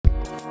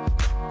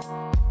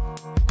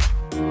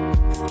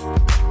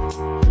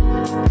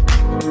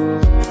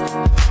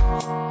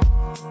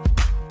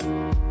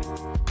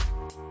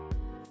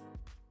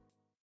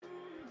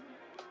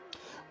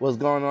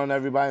what's going on,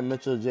 everybody?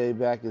 Mitchell J.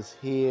 Backus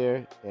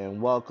here,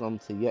 and welcome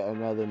to yet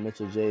another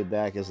Mitchell J.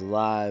 Backus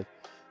Live,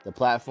 the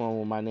platform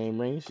where my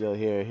name rings, you'll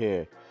hear it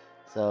here.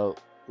 So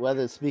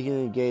whether it's speaking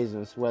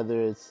engagements,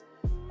 whether it's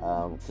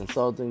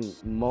consulting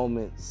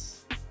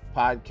moments,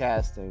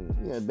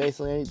 podcasting,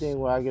 basically anything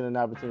where I get an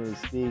opportunity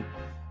to speak,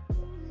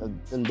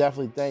 I'm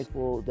definitely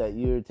thankful that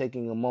you're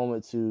taking a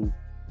moment to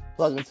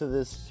plug into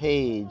this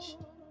page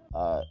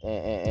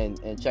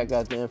and check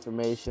out the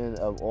information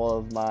of all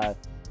of my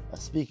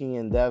speaking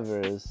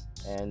endeavors,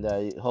 and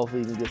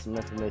hopefully you can get some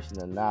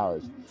information and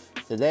knowledge.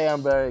 Today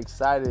I'm very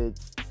excited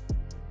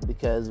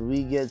because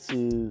we get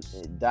to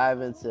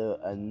dive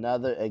into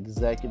another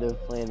executive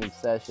planning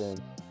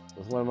session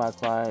with one of my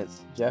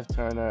clients, Jeff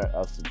Turner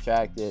of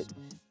Subtracted.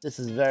 This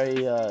is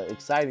very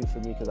exciting for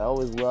me because I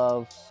always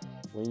love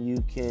when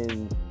you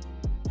can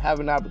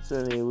have an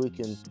opportunity, we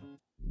can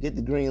get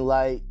the green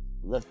light,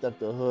 lift up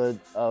the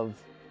hood of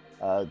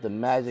the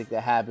magic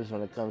that happens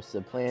when it comes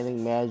to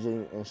planning,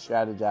 managing, and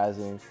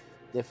strategizing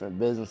different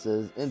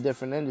businesses in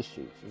different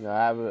industries. I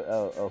have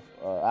an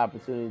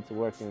opportunity to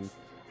work in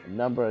a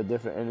number of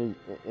different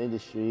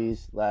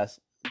industries. Last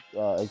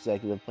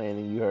executive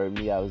planning, you heard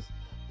me, I was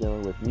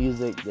dealing with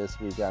music. This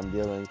week I'm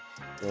dealing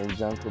in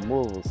junk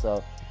removal.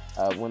 So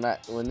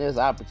when there's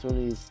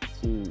opportunities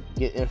to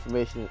get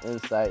information and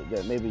insight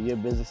that maybe your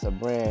business or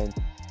brand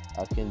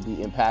can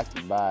be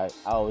impacted by,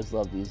 I always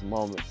love these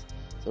moments.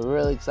 So we're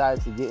really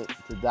excited to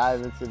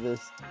dive into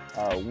this,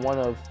 one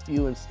of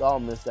few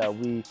installments that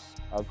we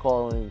are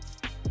calling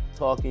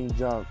Talking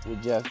Junk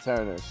with Jeff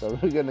Turner. So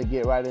we're going to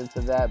get right into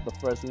that, but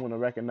first we want to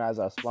recognize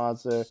our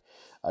sponsor.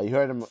 You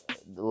heard him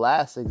the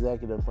last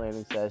executive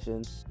planning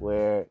session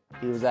where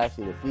he was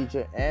actually the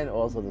feature and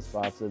also the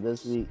sponsor.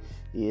 This week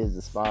he is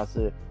the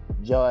sponsor,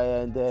 Joe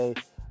Allende,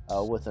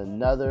 with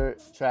another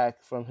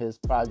track from his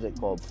project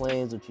called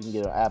Planes, which you can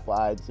get on Apple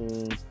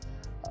iTunes,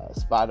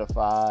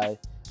 Spotify,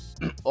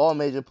 all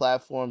major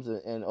platforms,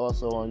 and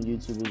also on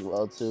YouTube as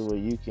well too, where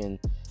you can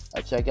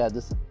check out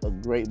this a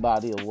great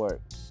body of work.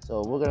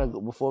 So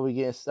before we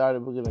get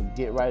started, we're gonna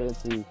get right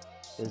into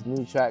his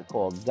new track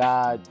called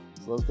God.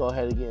 So let's go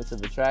ahead and get into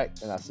the track,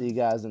 and I'll see you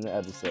guys in the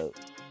episode.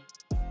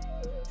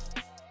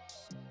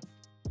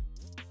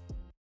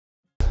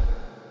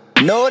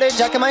 Know they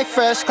jacking my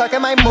fresh,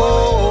 clocking my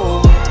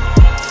move.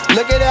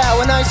 Look at that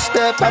when I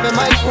step up in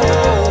my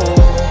crew.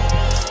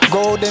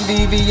 Golden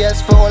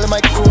VVS for all of my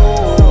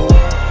crew.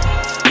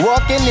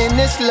 Walking in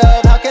this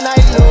love, how can I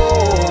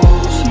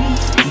lose?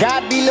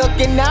 God be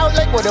looking out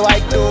like what do I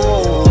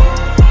do?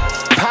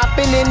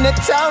 Popping in the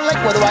town like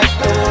what do I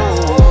do?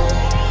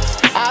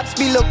 Ops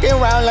be looking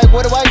around like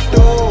what do I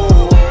do?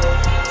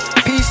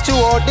 Peace to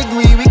all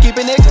degree, we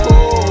keeping it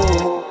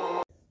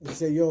cool. He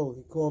said, he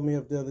called me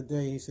up the other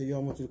day. He said, I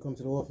want you to come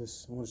to the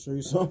office. I want to show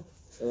you something.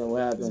 And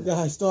what happened? This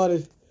guy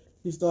started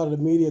a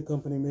media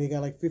company, man. He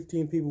got like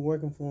 15 people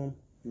working for him.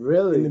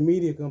 Really? In the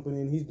media company,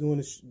 and he's doing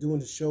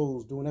the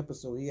shows, doing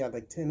episodes. He had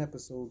like 10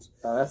 episodes.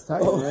 Oh, that's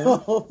tight, man.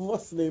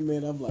 What's the name,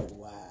 man? I'm like,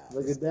 wow.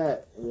 Look at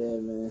that. Yeah,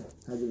 man.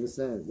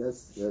 100%.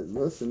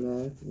 Listen,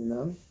 man,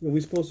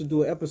 We're supposed to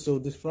do an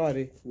episode this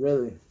Friday.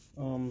 Really?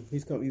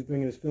 He's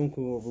bringing his film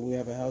crew over. We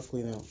have a house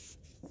clean out.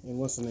 And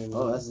what's the name?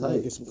 Oh, that's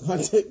tight. Get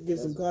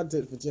some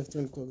content for Jeff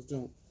Turner Talks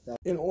Junk.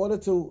 In order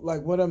to,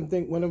 like, with the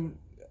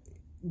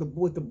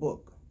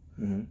book,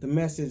 mm-hmm. The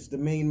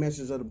main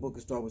message of the book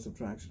is start with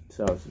subtraction.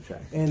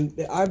 And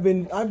I've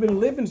been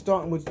living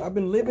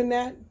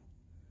that,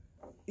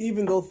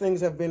 even though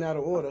things have been out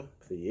of order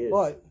for years.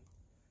 But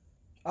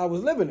I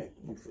was living it.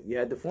 You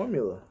had the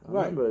formula. I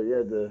right. remember you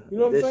had the you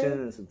know addition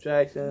and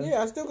subtraction.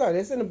 Yeah, I still got it.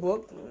 It's in the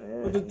book.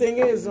 Yeah. But the thing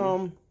is,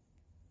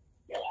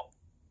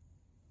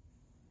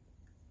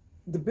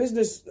 the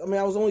business,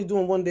 I was only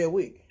doing 1 day a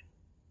week.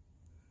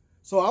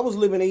 So I was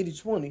living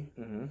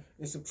 80-20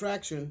 in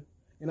subtraction,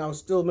 and I was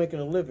still making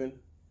a living.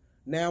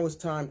 Now it's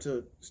time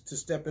to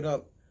step it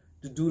up,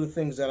 to do the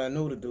things that I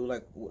know to do.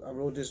 Like I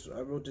wrote this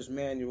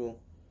manual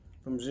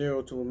from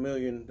 $0 to $1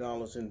 million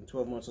in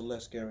 12 months or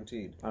less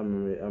guaranteed. I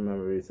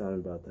remember you telling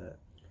about that.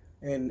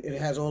 And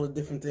it has all the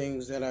different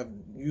things that I've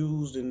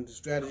used and the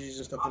strategies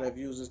and stuff that I've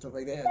used and stuff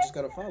like that. I just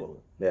gotta follow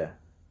it. Yeah.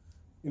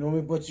 You know what I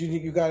mean? But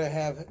you gotta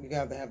have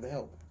the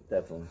help.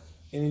 Definitely.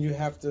 And then you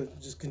have to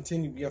just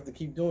continue. You have to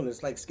keep doing it.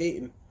 It's like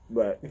skating.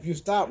 Right. If you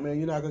stop, man,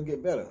 you're not gonna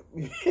get better.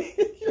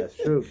 That's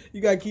true.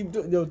 You gotta keep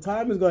doing.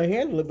 Time is gonna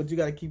handle it, but you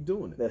gotta keep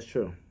doing it. That's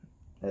true.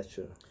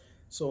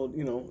 So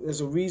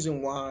there's a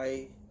reason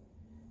why.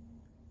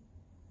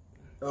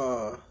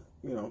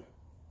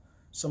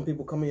 Some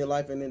people come in your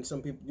life, and then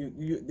some people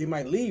they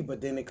might leave,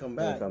 but then they come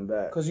back.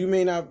 Because you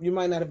might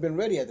not have been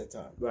ready at the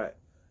time. Right.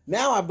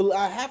 Now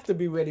I have to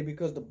be ready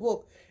because the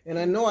book, and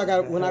I know I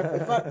got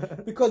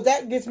because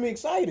that gets me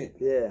excited.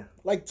 Yeah.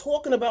 Like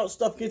talking about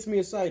stuff gets me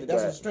excited.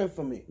 That's a strength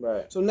for me.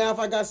 Right. So now if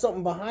I got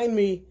something behind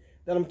me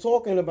that I'm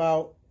talking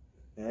about,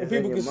 and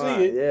people can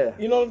see it, yeah.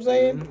 You know what I'm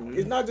saying? Mm-hmm.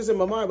 It's not just in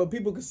my mind, but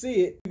people can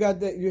see it. You got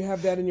that. You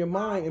have that in your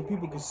mind, and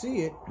people can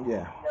see it.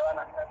 Yeah.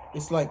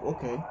 It's like,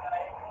 okay,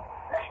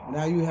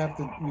 Now you have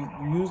to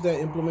use that,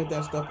 implement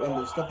that stuff, and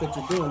the stuff that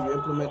you're doing, you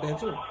implement that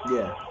too.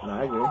 Yeah, no,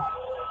 I agree.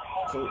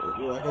 So,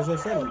 like as I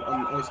said,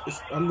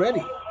 I'm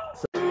ready.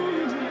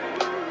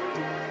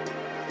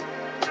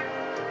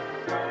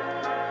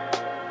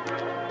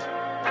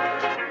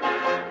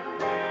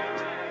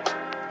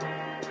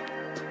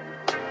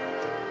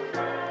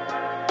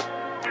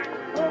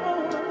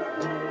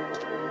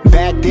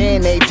 Back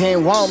then they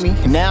didn't want me,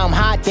 now I'm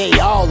hot, they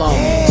all on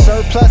me.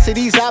 Surplus of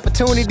these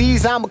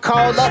opportunities, I'ma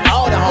call up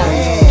all the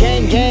homies.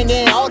 Gang,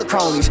 and all the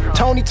cronies.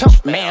 Tony,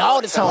 man,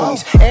 all the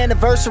Tonys.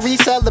 Anniversary,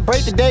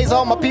 celebrate the days,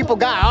 all my people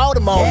got all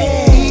the money.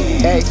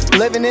 Hey,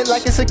 living it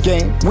like it's a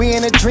game, we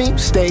in a dream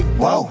state.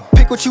 Whoa,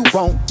 pick what you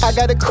want, I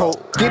got a code,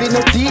 get it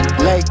no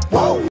delay.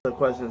 Whoa. The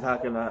question is, how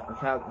can I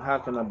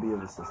be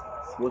of assistance?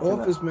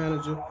 Office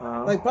manager,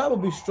 like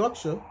probably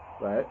structure.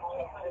 Right,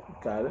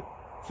 got it.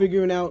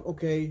 Figuring out,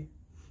 okay,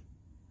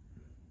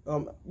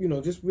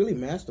 just really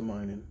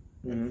masterminding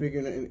and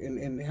figuring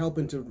and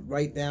helping to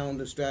write down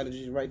the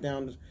strategies, write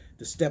down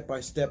the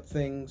step-by-step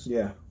things.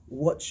 Yeah.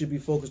 What should be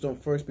focused on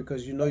first,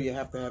 because you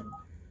have to have,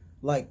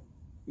 like,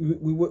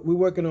 we've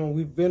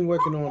been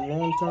working on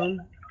long term,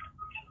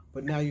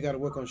 but now you got to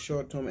work on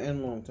short term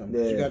and long term.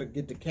 Yeah. You got to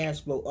get the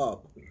cash flow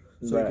up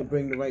so you can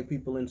bring the right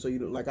people in. So I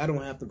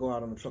don't have to go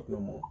out on the truck no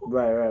more.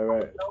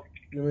 Right.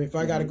 You know, if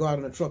I got to go out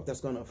on the truck,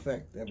 that's going to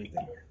affect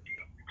everything.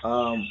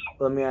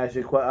 Let me ask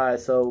you a question. All right,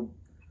 so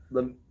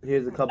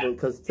here's a couple,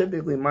 because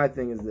typically my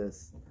thing is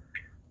this.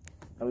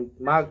 I mean,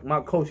 my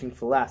coaching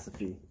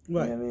philosophy.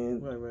 Right. You know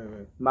what I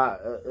mean? Right.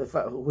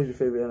 Who's your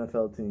favorite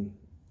NFL team?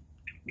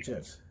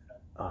 Jets.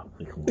 Oh,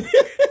 come on.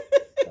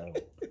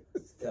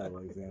 Terrible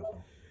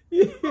example.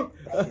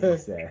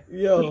 Sad.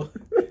 Yo,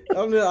 I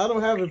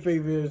don't have a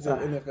favorite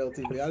NFL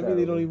team. I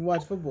really don't even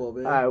watch football,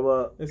 man. All right,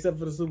 well, except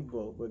for the Super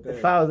Bowl. But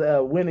if I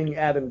was winning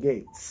Adam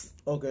Gates,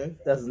 okay,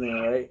 that's his name,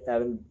 right?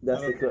 Adam.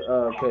 That's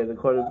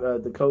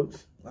the coach.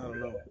 I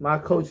don't know. My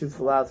coach's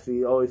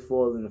philosophy always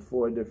falls into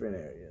 4 different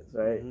areas,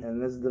 right? Mm-hmm.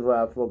 And this is what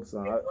I focus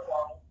on.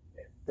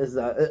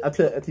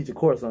 I teach a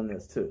course on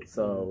this too.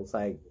 So it's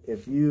like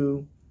if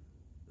we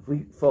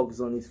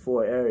focus on these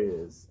 4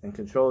 areas and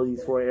control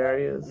these 4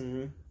 areas,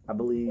 I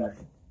believe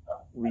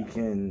we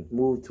can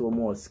move to a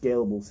more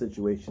scalable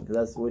situation.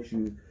 Because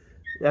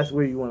that's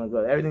where you want to go.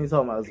 Everything you're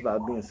talking about is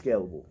about being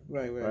scalable.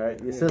 Right.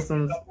 Your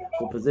systems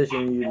will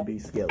position you to be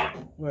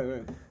scalable.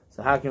 Right.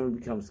 So how can we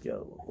become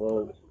scalable?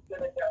 Well,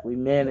 we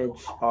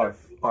manage our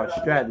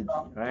strategy,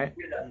 right?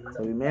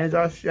 So we manage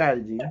our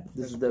strategy.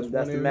 That's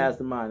the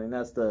mastermind, and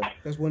that's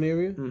one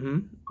area.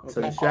 Okay.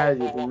 So the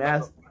strategy, if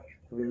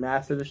we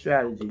master the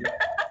strategy,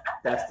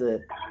 that's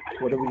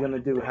what are we gonna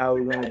do? How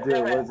are we gonna do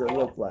it? What does it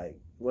look like?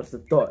 What's the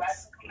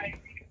thoughts?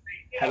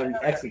 How do we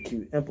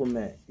execute,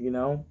 implement? You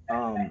know,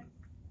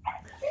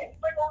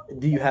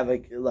 do you have a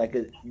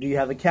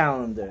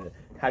calendar?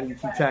 How do you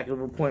keep track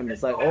of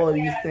appointments? Like all of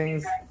these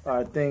things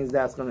are things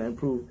that's gonna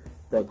improve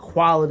the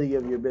quality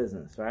of your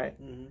business, right?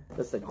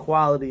 That's the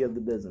quality of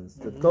the business.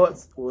 The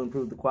thoughts will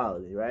improve the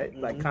quality, right?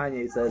 Like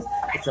Kanye says,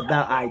 it's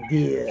about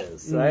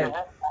ideas, right?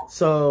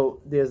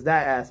 So there's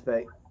that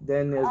aspect.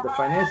 Then there's the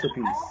financial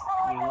piece.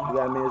 You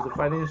gotta manage the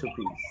financial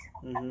piece,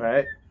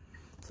 right?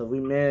 So if we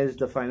manage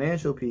the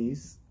financial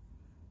piece,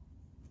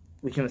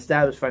 we can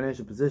establish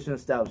financial position,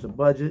 establish a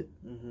budget,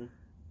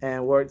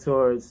 and work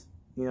towards,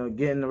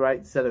 getting the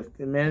right set of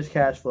managed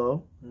cash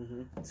flow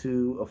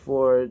to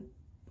afford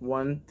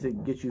to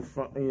get you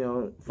from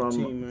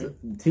the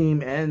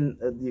team and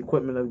the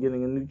equipment of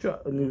getting a new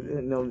truck,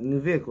 new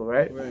vehicle,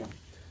 right? Right.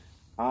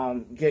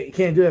 You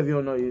can't do that if you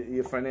don't know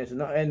your financial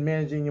and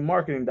managing your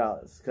marketing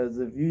dollars. Because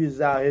if you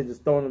just out here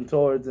just throwing them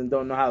towards and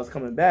don't know how it's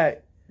coming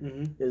back,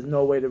 there's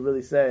no way to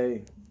really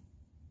say,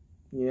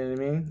 you know what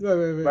I mean?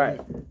 Right.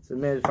 So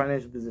manage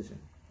financial position,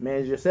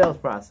 manage your sales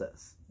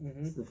process.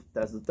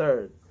 That's the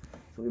third.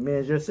 So we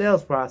manage your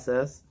sales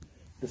process.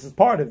 This is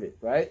part of it,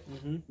 right?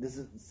 This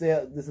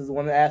is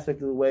one of the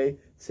aspects of the way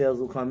sales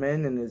will come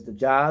in, and there's the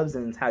jobs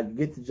and how you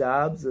get the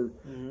jobs. Do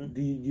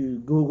you do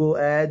Google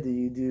ad? Do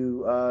you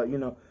do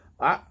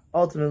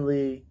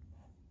ultimately,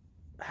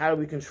 how do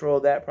we control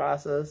that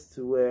process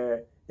to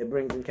where it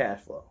brings in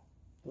cash flow?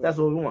 Right. That's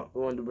what we want.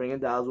 We want to bring in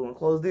dollars. We want to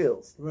close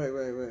deals. Right.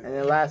 And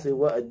then lastly,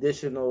 what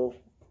additional?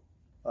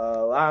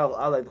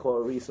 I like to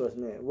call it resource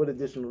man. What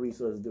additional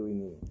resources do we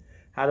need?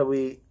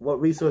 What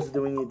resources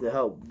do we need to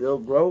help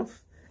build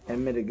growth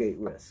and mitigate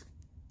risk?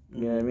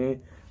 You know what I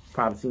mean?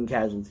 Property and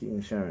casualty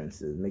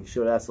insurances. Make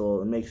sure that's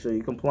all. Make sure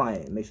you're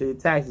compliant. Make sure your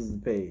taxes are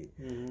paid.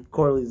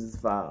 Quarterlies is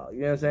filed.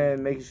 You know what I'm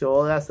saying? Making sure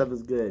all that stuff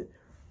is good.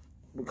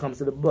 When it comes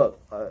to the book,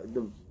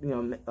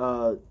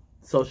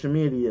 social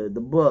media,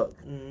 the book,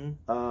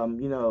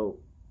 podcast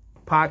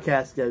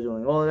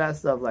scheduling, all of that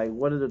stuff. Like,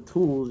 what are the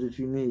tools that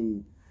you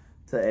need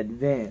to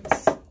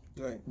advance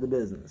the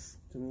business?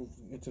 To move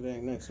into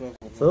that next level.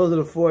 So those are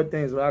the 4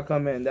 things. When I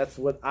come in, that's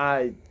what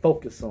I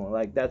focus on.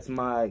 Like, that's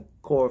my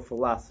core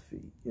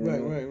philosophy. You know what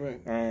I mean?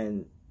 Right.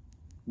 And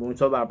when we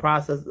talk about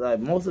process, like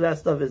most of that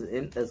stuff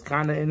is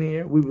kind of in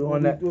here. We were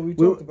on that. What we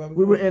talked about.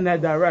 We were in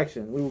that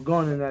direction. We were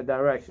going in that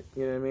direction.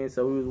 You know what I mean?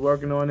 So we was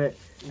working on it,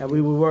 and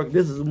we would work.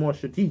 This is more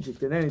strategic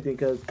than anything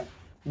because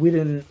we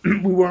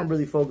weren't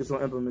really focused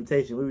on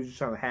implementation. We were just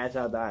trying to hash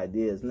out the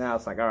ideas. Now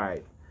it's like, all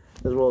right,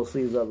 let's roll the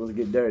sleeves up. Let's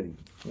get dirty.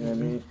 You know what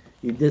I mean?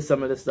 You did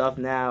some of this stuff.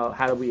 Now,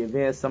 how do we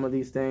advance some of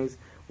these things?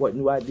 What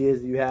new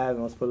ideas do you have?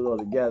 And let's put it all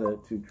together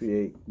to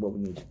create what we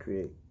need to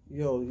create.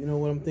 Yo, you know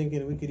what I'm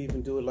thinking? We could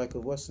even do it like a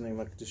what's the name,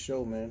 like the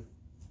show, man.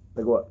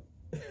 Like what?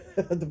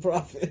 The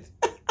Prophet.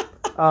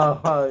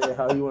 Oh, yeah,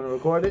 how you want to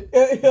record it?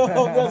 Yo,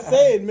 I'm just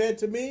saying, man.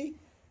 To me,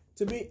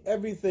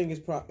 everything is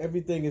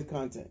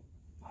content.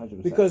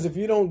 100%. Because if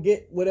you don't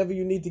get whatever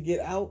you need to get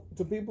out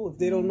to people, if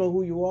they don't know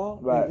who you are,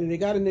 right? And they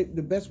got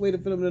the best way for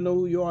them to know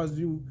who you are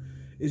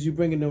is you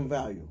bringing them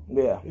value.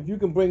 Yeah. If you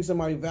can bring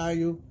somebody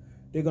value,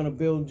 they're gonna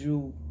build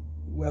you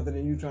rather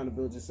than you trying to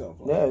build yourself.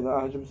 Right? Yeah,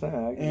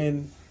 100%.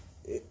 And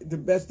the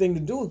best thing to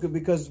do is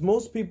because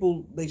most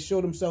people, they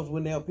show themselves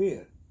when they're up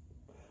here.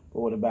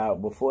 But what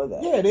about before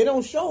that? Yeah, they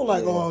don't show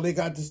like, oh, they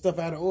got this stuff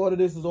out of order.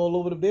 This is all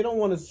over them. They don't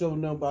want to show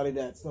nobody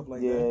that stuff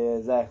like that. Yeah,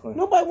 exactly.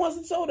 Nobody wants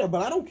to show that,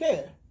 but I don't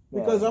care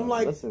because I'm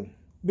like, listen.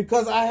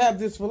 Because I have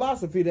this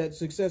philosophy that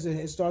success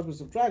it starts with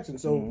subtraction.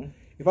 So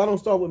if I don't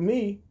start with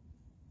me,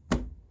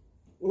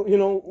 you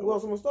know, who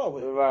else am I gonna start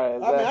with? Right.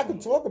 Exactly. I mean, I can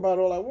talk about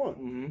it all I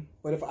want,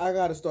 but if I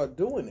got to start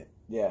doing it,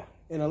 yeah.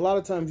 And a lot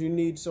of times you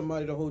need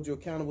somebody to hold you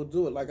accountable to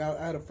do it. Like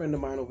I had a friend of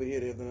mine over here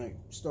the other night,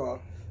 Star,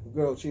 a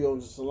girl, she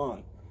owns a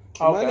salon.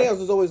 Okay. My nails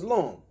was always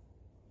long.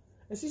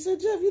 And she said,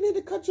 Jeff, you need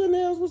to cut your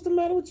nails. What's the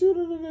matter with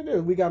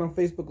you? We got on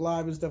Facebook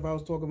Live and stuff. I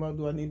was talking about,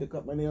 do I need to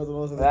cut my nails and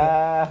all that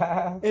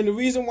stuff. And the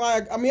reason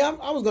why,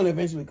 I was going to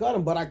eventually cut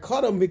them, but I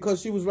cut them because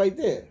she was right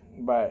there.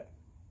 Right.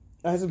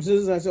 I had some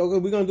scissors and I said, okay,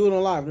 we're going to do it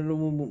on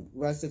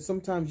live. I said,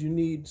 sometimes you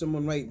need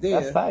someone right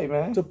there. That's tight,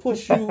 man. To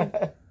push you.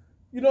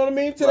 You know what I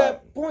mean? To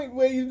that point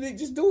where you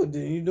just do it.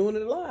 Then you're doing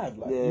it live.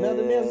 Like, now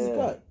the nails is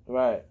cut.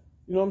 Right.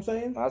 You know what I'm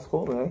saying? That's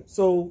cool, man.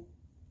 So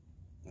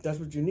that's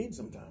what you need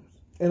sometimes.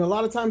 And a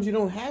lot of times you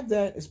don't have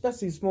that,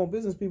 especially small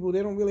business people.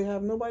 They don't really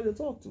have nobody to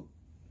talk to.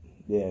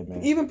 Yeah,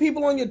 man. Even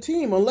people on your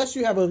team, unless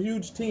you have a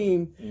huge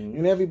team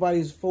and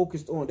everybody's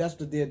focused on, that's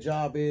what their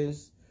job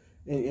is,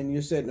 and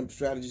you're setting up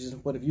strategies.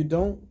 But if you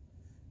don't,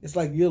 it's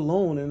like you're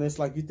alone, and it's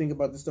like you think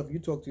about the stuff, you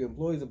talk to your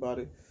employees about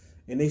it,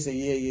 and they say,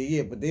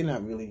 yeah, but they're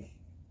not really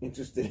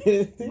interested in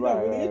it. They're not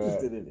really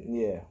interested in it.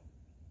 Yeah.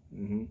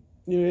 Mm-hmm.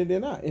 You know, they're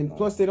not. And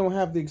plus, they don't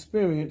have the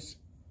experience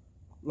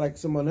like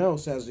someone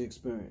else has the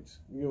experience.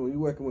 You know, you're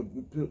working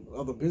with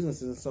other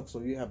businesses and stuff,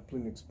 so you have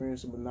plenty of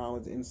experience with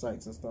knowledge,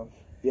 insights, and stuff.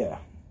 Yeah.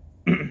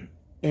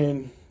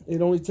 And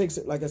it only takes,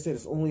 like I said,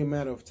 it's only a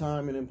matter of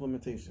time and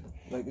implementation.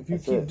 Like, if you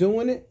keep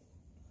doing it,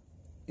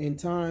 in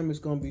time, it's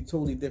going to be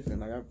totally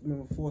different. Like, I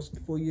remember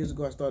 4 years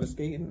ago, I started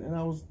skating, and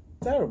I was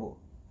terrible.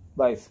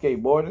 Like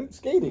skateboarding?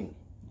 Skating.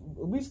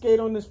 We skate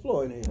on this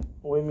floor in here.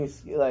 What do you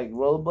mean, like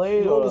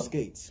rollerblade? Roller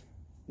skates.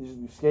 You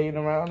just be skating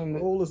around in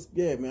the...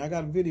 Yeah, man. I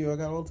got video. I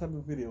got all type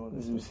of video on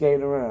this. Just be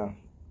skating around.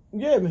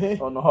 Yeah, man.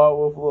 On the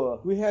hardwood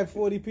floor. We had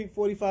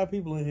 45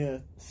 people in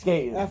here.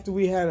 Skating. After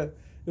we had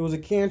there was a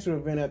cancer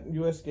event at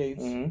US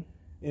Skates.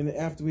 And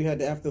after we had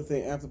the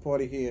after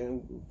party here,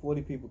 and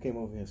 40 people came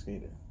over here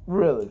skating.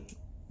 Really?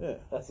 Yeah.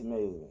 That's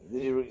amazing.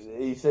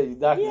 You said you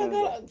documented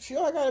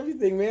I got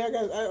everything, man.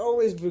 I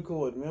always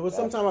record, man. But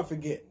sometimes I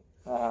forget.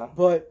 Uh-huh.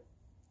 But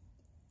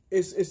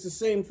it's the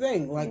same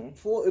thing. Like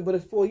but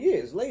it's 4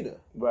 years later.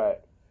 Right.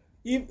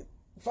 Even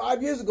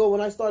 5 years ago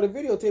when I started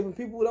videotaping,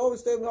 people would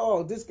always say,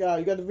 "Oh, this guy,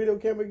 you got the video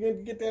camera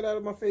again? Get that out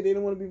of my face." They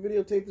don't want to be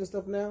videotaped and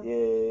stuff now.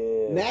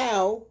 Yeah.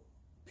 Now,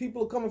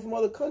 people are coming from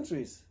other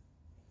countries.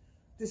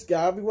 This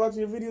guy, I'll be watching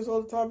your videos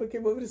all the time, but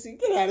came over to see.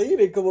 Get out of here! You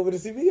didn't come over to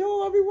see me.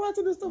 Yo, I'll be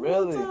watching this stuff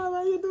all the time.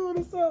 How you doing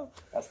and stuff?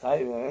 That's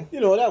tight, man. You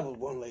know, that was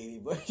one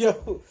lady, but you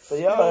know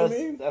what I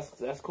mean?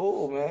 That's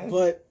cool, man.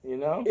 But you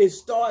know, it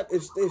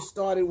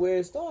started where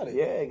it started.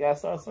 Yeah, it got to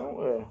start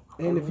somewhere.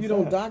 100%. And if you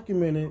don't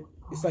document it,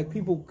 it's like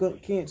people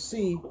can't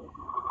see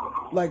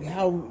like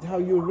how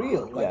you're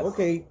real. Like,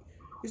 okay,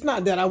 it's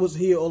not that I was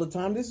here all the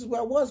time. This is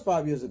where I was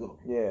 5 years ago.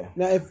 Yeah.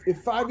 Now,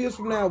 if 5 years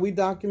from now we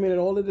documented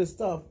all of this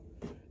stuff,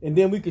 and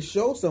then we could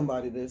show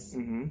somebody this,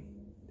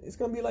 it's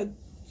gonna be like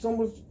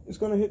it's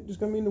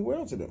gonna mean the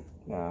world to them.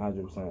 Nah,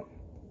 100%.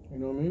 You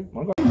know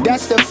what I mean?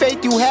 That's the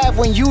faith you have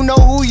when you know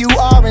who you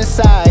are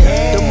inside.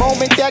 The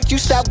moment that you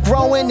stop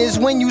growing is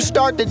when you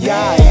start to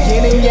die.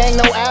 Yin and yang,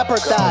 no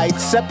apartheid.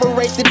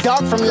 Separate the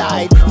dark from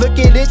light. Look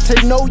at it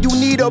to know you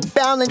need a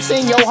balance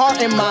in your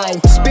heart and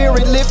mind.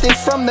 Spirit lifted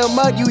from the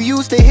mud you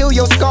used to heal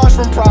your scars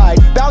from pride.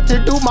 About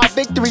to do my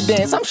victory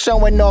dance. I'm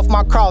showing off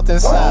my Carlton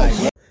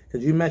side.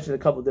 Because you mentioned a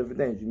couple different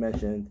things. You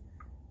mentioned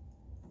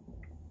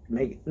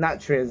not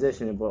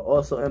transitioning, but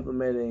also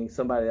implementing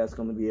somebody that's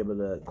going to be able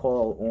to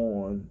call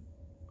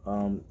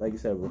on, like you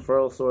said,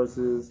 referral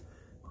sources.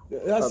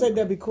 I said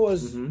that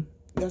because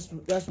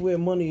that's where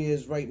money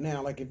is right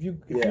now. Like if you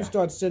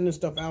start sending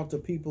stuff out to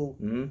people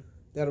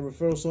that are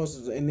referral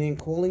sources and then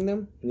calling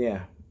them,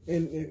 and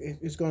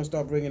it's going to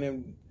start bringing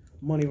in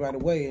money right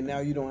away, and now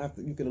you don't have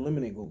to. You can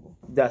eliminate Google.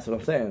 That's what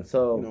I'm saying.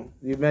 So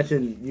you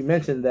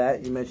mentioned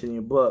that. You mentioned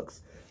your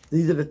books.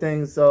 These are the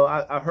things. So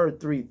I heard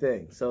 3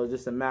 things. So it's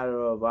just a matter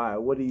of, all right,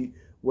 where do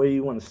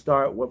you want to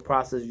start? What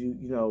process do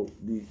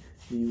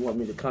you want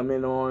me to come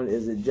in on?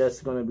 Is it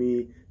just going to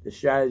be the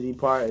strategy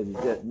part? Is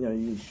it just, you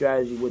need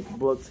strategy with the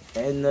books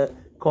and the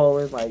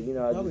calling? Like,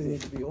 probably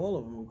needs to be all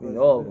of them. Because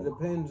all of it them.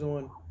 depends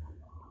on,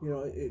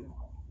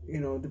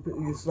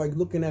 it's like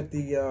looking at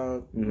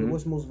the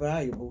what's most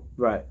valuable.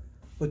 Right.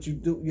 But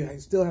you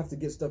still have to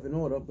get stuff in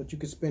order. But you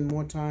could spend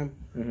more time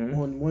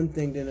on one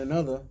thing than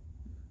another,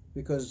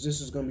 because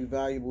this is going to be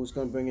valuable. It's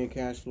going to bring in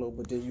cash flow.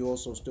 But then you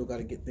also still got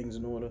to get things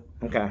in order.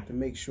 Okay. To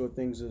make sure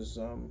things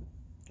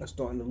are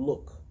starting to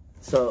look.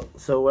 So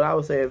what I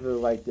would say, if it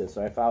was like this,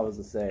 or if I was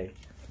to say,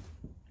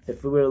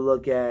 if we were to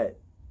look at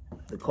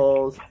the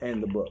calls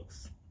and the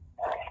books,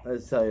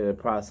 let's tell you the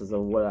process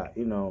of what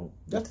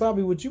That's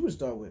probably what you would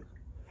start with.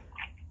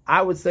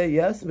 I would say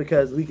yes,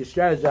 because we can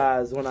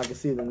strategize when I can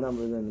see the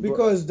numbers in the book.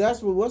 Because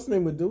that's what what's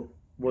name would do.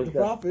 What's The that?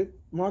 Prophet,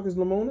 Marcus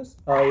Lemonis.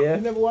 Oh yeah,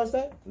 You never watched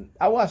that?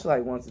 I watched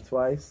like once or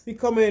twice. He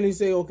come in and he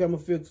say, okay, I'm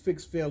going to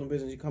fix failing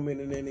business. You come in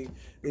and then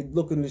they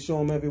looking to show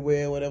him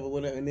everywhere, whatever.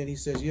 And then he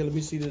says, yeah, let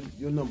me see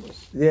your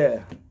numbers.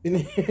 Yeah. And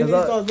he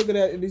starts looking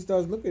at it, and he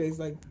starts looking at it. He's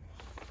like,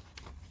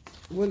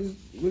 what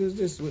is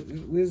this?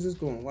 Where is this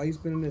going? Why are you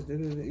spending this?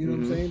 You know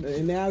what I'm saying?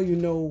 And now you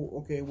know,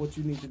 okay, what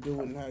you need to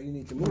do and how you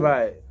need to move.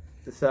 Right.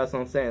 So that's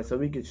what I'm saying. So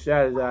we could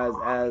strategize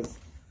as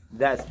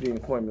that's being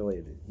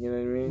formulated. You know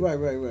what I mean? Right.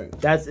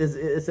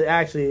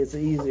 It's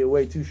an easier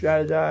way to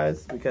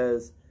strategize,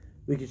 because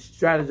we can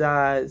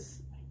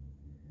strategize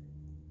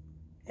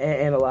and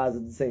analyze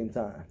at the same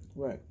time.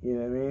 Right. You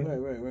know what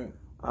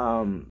I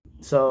mean? Right.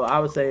 So I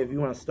would say, if you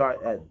want to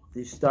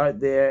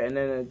start there, and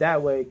then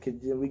that way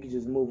we could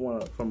just move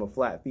on from a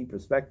flat fee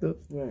perspective.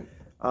 Right.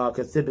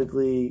 Because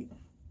typically,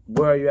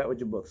 where are you at with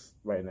your books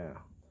right now?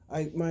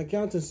 My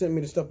accountant sent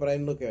me the stuff, but I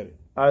didn't look at it.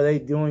 Are they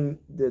doing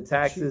the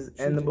taxes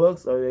and the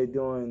books, or are they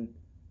doing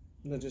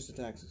no, just the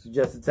taxes?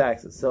 Just the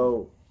taxes.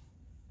 So,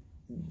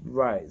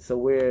 right. So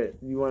where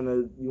you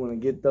wanna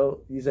get those?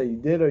 You said you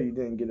did, or you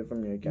didn't get it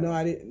from your account? No,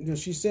 I didn't.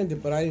 She sent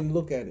it, but I didn't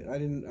look at it. I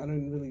didn't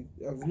really.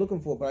 I was looking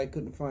for it, but I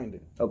couldn't find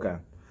it. Okay.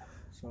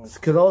 So,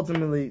 because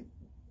ultimately,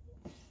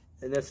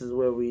 and this is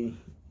where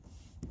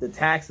the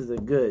taxes are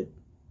good,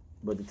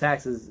 but the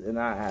taxes, and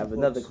I have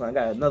another client.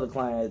 I got another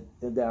client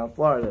down in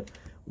Florida.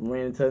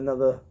 Ran into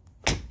another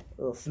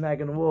little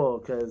smack in the wall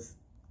because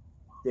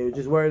they were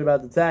just worried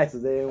about the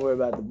taxes. They didn't worry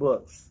about the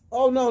books.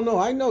 Oh, no.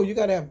 I know. You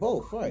got to have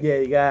both, right? Yeah,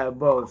 you got to have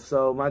both.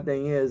 So my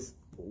thing is,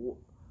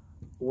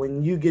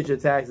 when you get your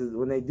taxes,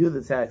 when they do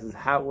the taxes,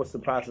 what's the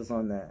process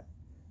on that?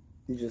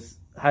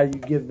 How do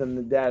you give them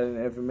the data and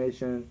the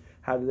information?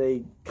 How do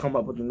they come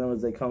up with the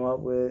numbers they come up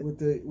with?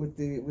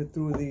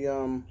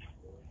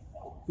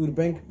 Through the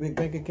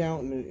bank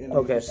account and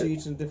the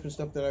receipts and different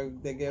stuff that I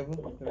gave her.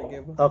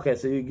 Okay,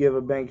 so you give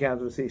a bank account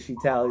receipt, she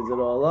tallies it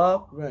all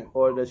up, right?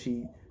 Or does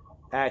she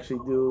actually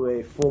do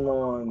a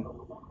full-on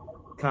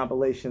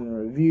compilation and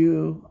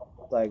review?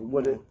 Like,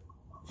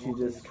 she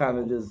just kind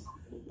of just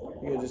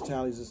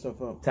tallies the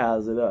stuff up.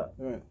 Tallies it up.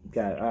 All right.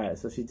 Got it. All right.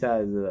 So she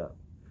tallies it up.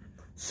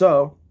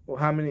 So,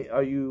 how many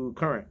are you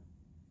current?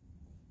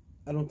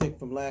 I don't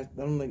think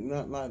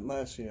not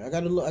last year. I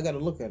got to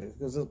look at it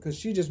because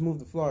she just moved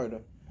to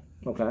Florida.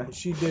 Okay.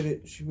 She did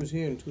it. She was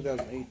here in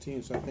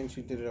 2018, so I think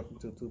she did it up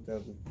until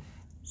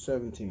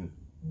 2017.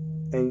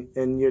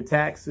 And your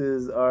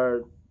taxes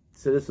are,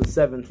 so this was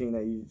 17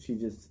 that she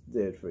just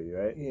did for you,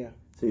 right? Yeah.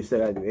 So you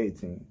said I do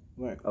 18.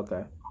 Right.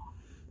 Okay.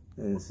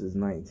 And this is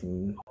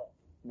 19.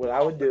 What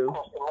I would do,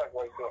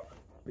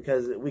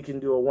 because we can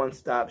do a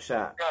one-stop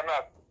shop,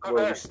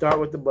 where we start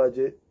with the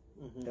budget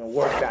and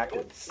work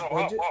backwards.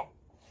 Budget?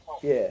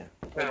 Yeah.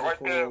 Budget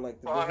for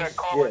like the business?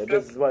 Yeah,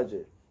 business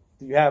budget.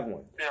 Do you have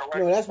one?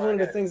 No, that's one of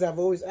the things I've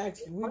always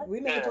asked. We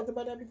never talked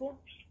about that before?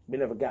 We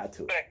never got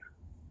to it.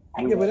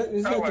 Yeah, but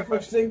isn't that the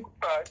first thing?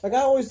 Like, I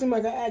always seem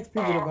like I ask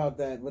people about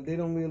that, but they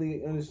don't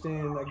really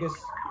understand, I guess.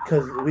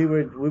 Because we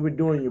were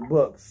doing your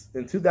books.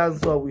 In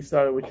 2012, we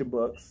started with your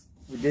books.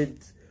 We did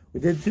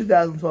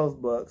 2012's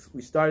books.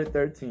 We started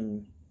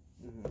 13.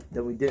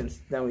 Then we didn't.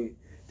 Then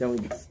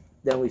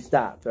we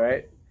stopped.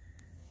 Right.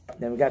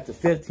 Then we got to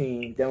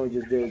 15. Then we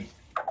just did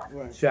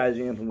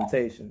strategy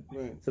implementation.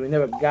 Right. So we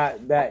never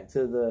got back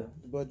to the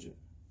budget.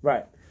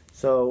 Right.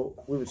 So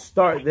we would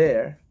start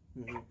there.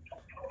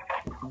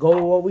 Go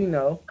with what we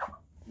know,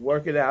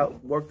 work it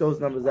out, work those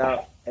numbers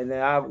out, and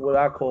then what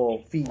I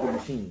call feed the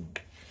machine.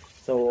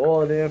 So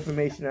all the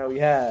information that we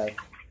have,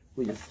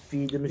 we just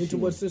feed the machine. Into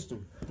what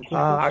system? We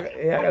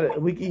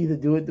can either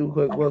do it through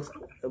QuickBooks.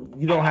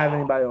 You don't have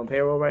anybody on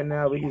payroll right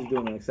now. We can just do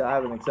it in Excel. I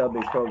have an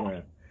Excel-based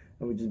program,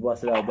 and we just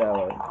bust it out that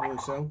way.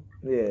 Excel?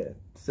 Yeah,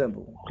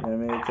 simple. You know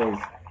what I mean? Because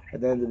at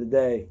the end of the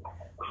day,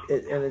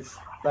 it's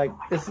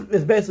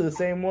basically the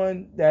same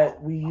one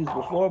that we used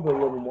before, but a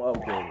little bit more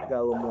upgraded. Got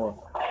a little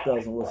more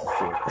bells and whistles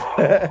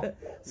to it.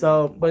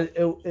 So, but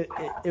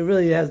it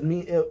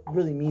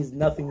really means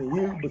nothing to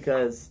you,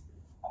 because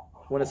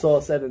when it's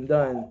all said and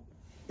done,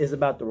 it's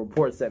about the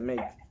reports that make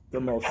the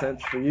most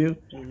sense for you,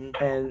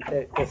 and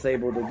it's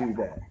able to do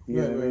that.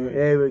 You know what I mean? It's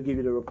able to give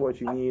you the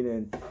reports you need,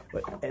 and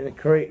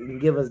create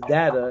and give us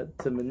data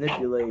to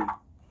manipulate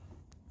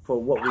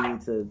for what we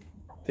need to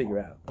figure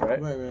out.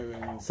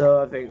 Right.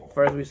 So I think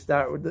first we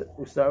start with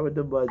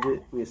the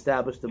budget. We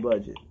establish the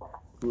budget.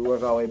 We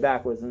work our way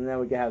backwards, and then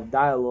we can have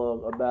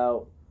dialogue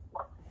about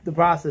the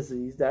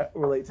processes that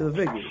relate to the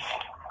figures.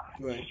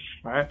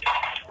 Right.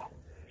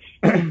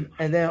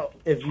 And then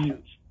if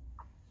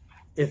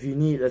you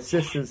need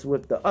assistance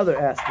with the other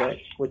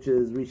aspect, which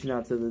is reaching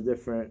out to the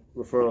different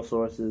referral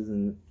sources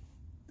and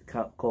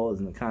calls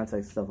and the contacts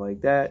and stuff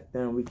like that,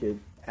 then we could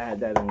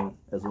add that in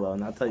as well.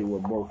 And I'll tell you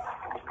what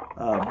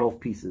both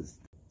pieces.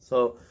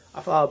 So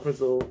I follow a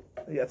principle.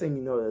 I think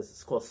you know this.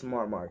 It's called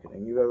smart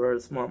marketing. You've ever heard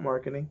of smart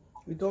marketing?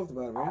 We talked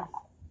about it, right?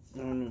 I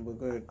don't know, but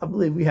go ahead. I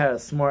believe we had a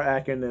smart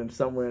acronym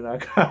somewhere in our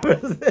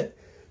conversation.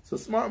 So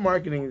smart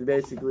marketing is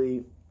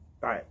basically,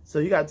 all right, so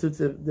you got two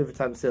different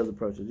types of sales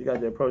approaches. You got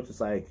the approach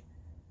that's like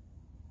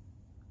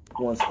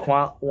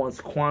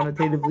one's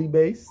quantitatively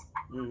based.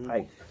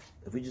 Like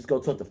if we just go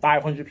talk to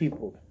 500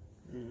 people,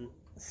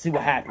 see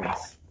what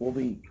happens.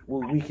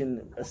 We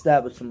can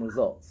establish some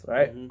results,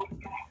 right?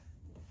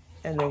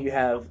 And then you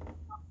have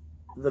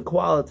the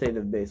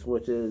qualitative base,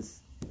 which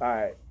is all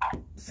right.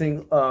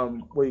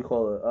 What do you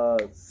call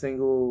it?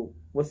 Single.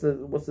 What's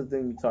the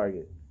thing you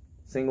target?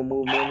 Single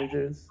move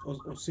managers.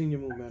 Senior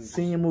move managers.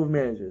 Senior move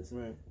managers.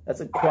 Right.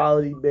 That's a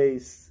quality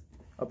based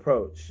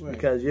approach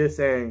because you're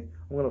saying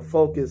I'm going to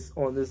focus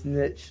on this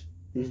niche,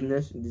 this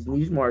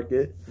niche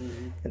market,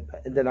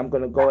 and then I'm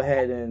going to go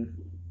ahead and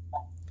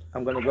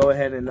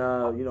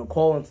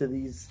call into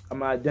these. I'm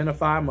going to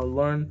identify. I'm going to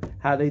learn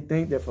how they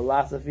think, their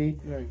philosophy,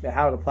 and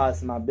how it applies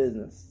to my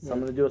business. So I'm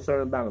going to do a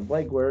certain amount of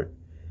legwork.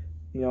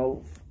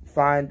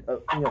 Find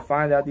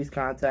out these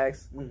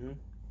contacts,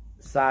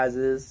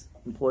 sizes,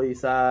 employee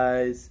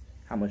size,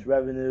 how much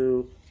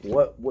revenue,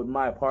 what would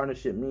my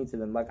partnership mean to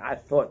them. Like I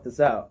thought this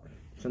out.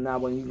 So now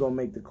when you go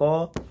make the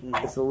call,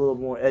 it's a little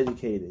more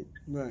educated.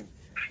 Right.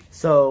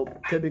 So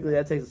typically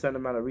that takes a certain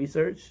amount of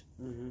research.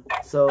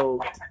 So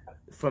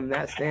from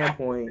that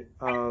standpoint,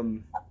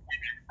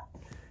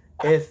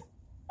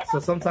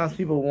 sometimes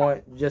people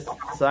want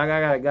I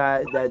got a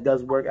guy that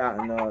does work out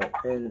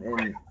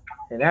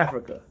in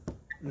Africa.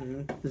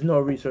 There's no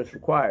research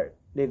required.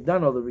 They've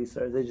done all the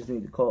research. They just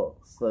need to call.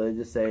 So they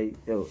just say,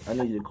 "Yo, I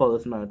need you to call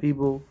this amount of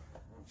people,"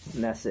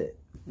 and that's it.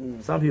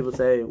 Some people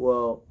say,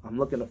 "Well, I'm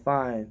looking to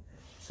find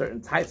certain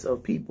types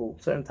of people,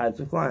 certain types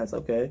of clients."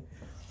 Okay,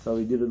 so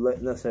we do the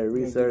necessary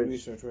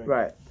research.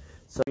 Right.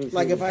 So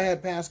like if I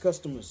had past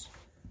customers.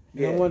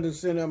 I wanted to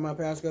send out my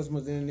past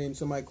customers, and then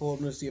somebody called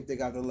them to see if they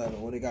got the letter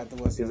or they got the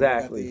WhatsApp,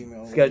 exactly. Got the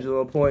email.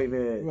 Schedule an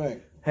appointment.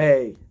 Right.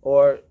 Hey,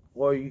 or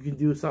you can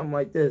do something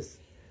like this.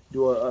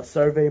 Do a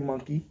survey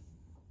monkey.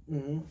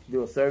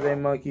 Do a survey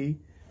monkey.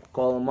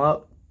 Call them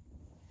up.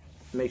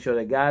 Make sure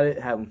they got it.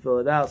 Have them fill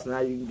it out. So now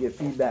you can get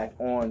feedback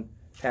on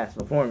past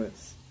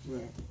performance.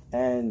 Right.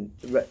 And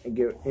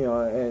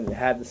and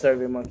have the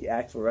survey monkey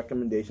ask for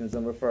recommendations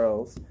and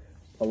referrals,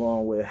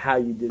 along with how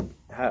you did,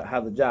 how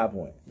the job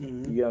went.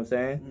 You get what I'm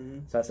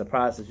saying? So that's a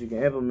process you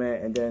can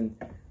implement, and then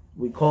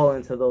we call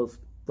into those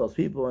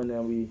people, and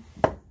then we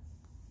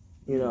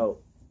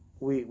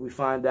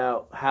find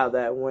out how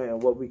that went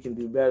and what we can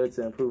do better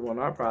to improve on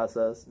our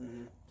process,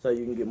 so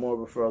you can get more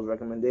referrals,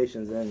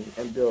 recommendations,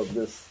 and build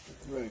this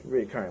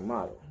recurring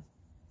model.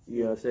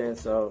 You know what I'm saying?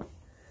 So,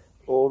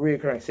 or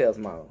recurring sales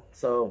model.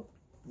 So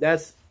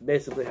that's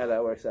basically how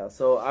that works out.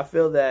 So I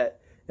feel that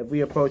if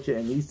we approach it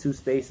in these two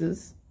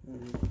spaces,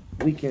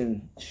 we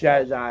can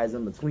strategize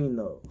in between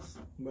those,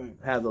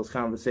 have those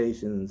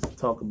conversations,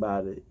 talk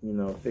about it,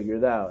 figure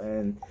it out,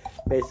 and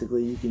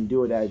basically you can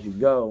do it as you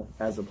go,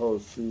 as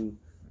opposed to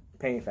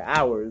paying for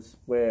hours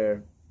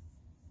where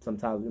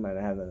sometimes we might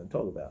not have nothing to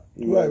talk about.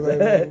 Right.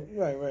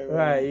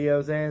 You know what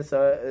I'm saying?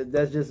 So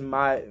that's just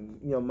my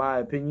my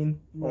opinion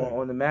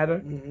on the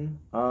matter.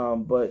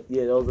 But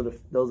yeah, those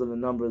are the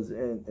numbers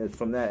and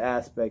from that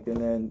aspect, and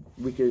then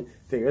we could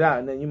figure it out.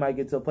 And then you might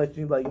get to a place where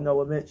you're like, you know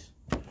what, Mitch?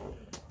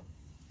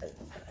 I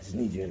just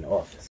need you in the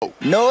office.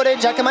 Know they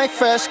jacking my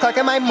fresh,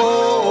 clocking my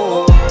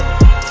move.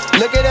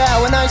 Look at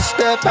that when I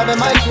step, I'm in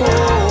my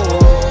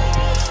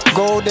groove.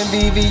 Golden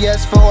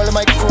VVS for all of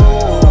my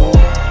crew.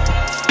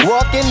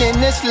 Walking in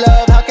this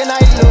love, how can I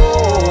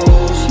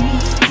lose?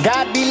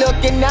 God be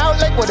looking out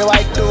like what do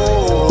I do?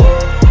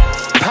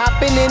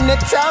 Popping in the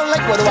town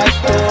like what do I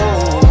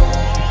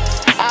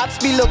do? Ops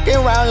be looking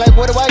around like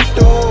what do I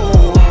do?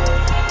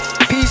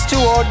 Peace to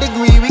all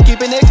degree, we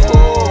keeping it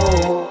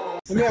cool.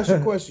 Let me ask you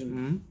a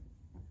question.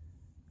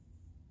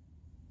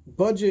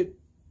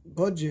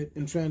 Budget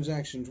and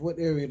transactions, what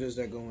area does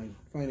that go in?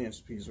 Finance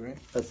piece, right?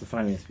 That's the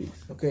finance piece.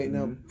 Okay,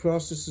 now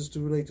processes to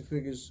relate to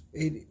figures,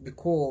 the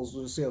calls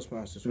with the sales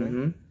process,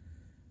 right?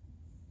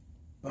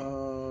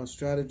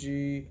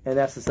 Strategy. And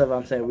that's the stuff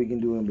I'm saying we can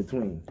do in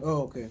between.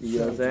 Oh, okay. You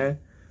know what I'm saying?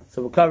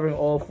 So we're covering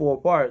all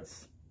four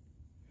parts,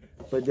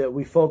 but that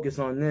we focus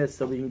on this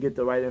so we can get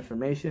the right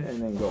information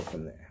and then go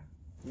from there.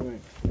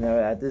 Right.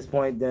 At this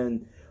point,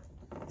 then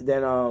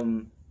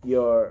then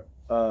your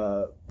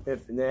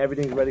if then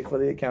everything's ready for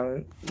the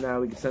accountant.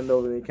 Now we can send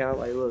over the account.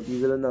 Like, look,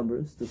 these are the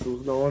numbers. This is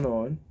what's going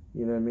on.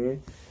 You know what I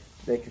mean?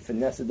 They can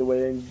finesse it the way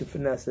they need to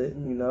finesse it.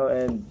 You know,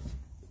 and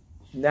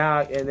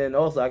now and then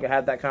also I can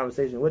have that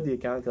conversation with the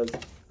accountant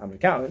because I'm an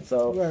accountant.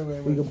 So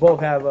we can both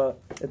have a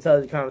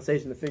intelligent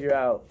conversation to figure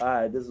out. All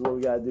right, this is what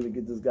we got to do to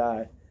get this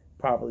guy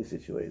properly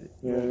situated.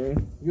 You know what I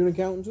mean? You're an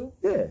accountant too?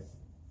 Yeah.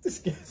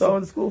 So I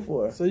went to school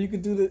for it. So you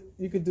could do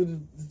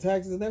the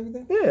taxes and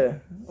everything? Yeah.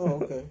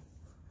 Oh, okay.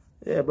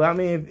 Yeah, but I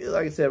mean,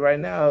 like I said, right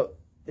now,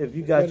 if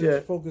you got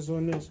your focus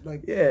on this,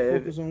 like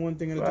focus on one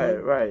thing at a right,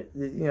 time. right.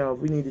 You know, if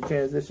we need to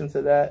transition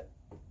to that,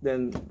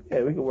 then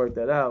yeah, we can work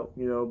that out.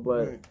 You know,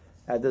 but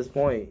at this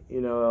point,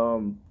 you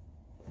know,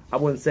 I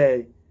wouldn't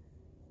say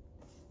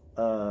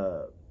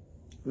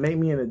make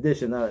me an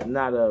addition,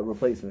 not a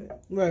replacement.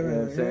 Right, you know right.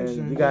 What I'm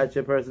saying? You got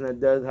your person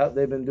that does.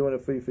 They've been doing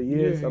it for you for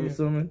years. I'm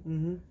assuming.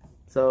 Mm-hmm.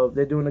 So if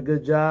they're doing a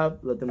good job,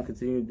 let them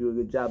continue to do a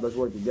good job. Let's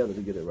work together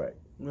to get it right.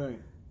 Right.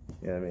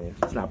 You know what I mean?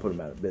 Let's not put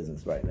them out of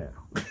business right now.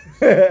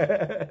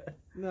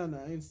 No,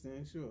 I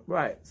understand, sure.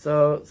 Right.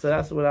 So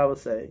that's what I would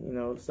say. You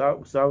know, start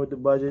with the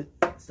budget,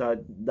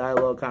 start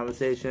dialogue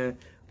conversation.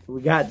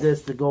 We got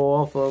this to go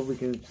off of. We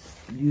can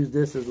use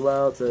this as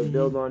well to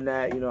build on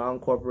that. You know, I'll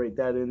incorporate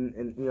that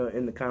in you know,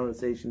 in the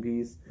conversation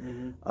piece.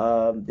 Then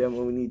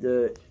when we need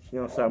to, you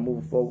know, start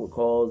moving forward with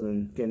calls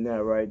and getting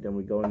that right, then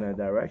we go in that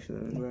direction,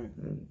 and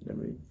then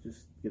we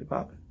just get it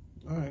popping.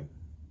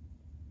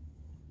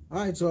 All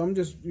right, so I'm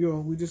just, you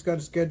know, we just got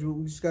to schedule.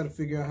 We just got to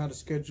figure out how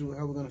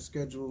we're going to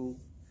schedule.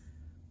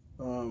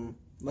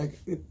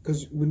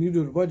 Because when you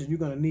do the budget, you're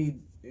going to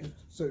need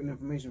certain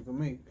information from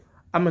me.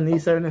 I'm gonna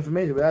need certain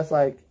information, but that's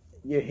like,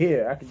 you're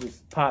here. I could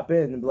just pop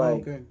in and be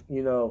like,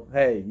 you know,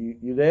 hey,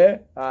 you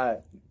there? All right.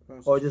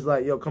 Or just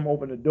like, yo, come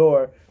open the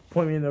door,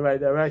 point me in the right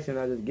direction.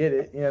 I just get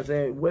it. You know what I'm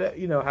saying? Whatever,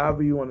 you know,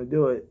 however you want to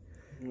do it.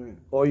 Right.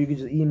 Or you could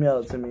just email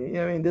it to me. You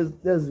know what I mean?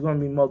 There's going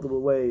to be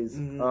multiple ways.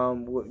 You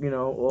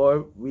know,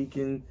 or we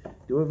can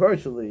do it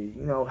virtually.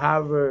 You know,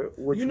 however.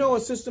 You know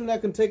a system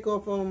that can take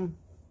off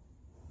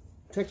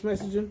text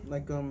messaging?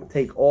 Like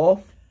take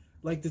off?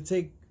 Like to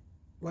take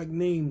like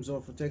names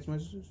off of text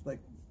messages? Like,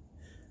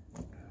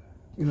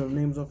 you know,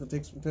 names off of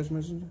text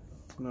messages?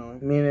 No.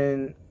 Right?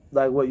 Meaning,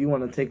 like what, you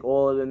want to take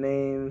all of the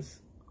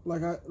names?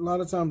 Like a lot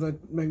of times I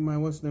make my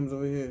what's names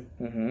over here.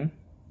 And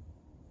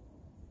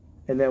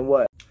then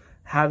what?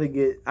 How to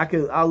get?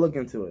 I'll look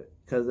into it,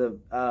 because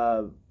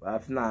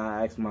if not,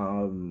 I asked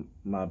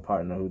my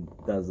partner who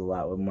does a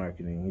lot with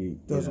marketing.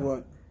 He does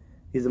what?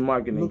 He's a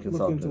marketing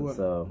consultant. Look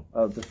so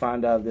to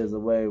find out if there's a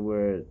way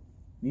where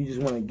you just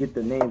want to get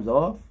the names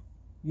off.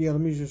 Yeah,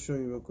 let me just show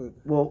you real quick.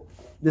 Well,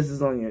 this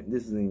is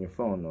in your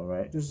phone though,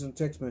 right? This is a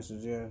text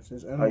message. Yeah,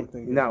 I don't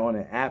think you're not on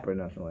an app or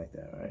nothing like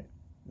that, right?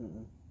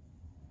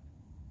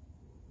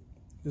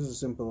 This is a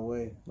simpler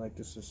way. Like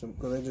this is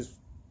simple, because I just.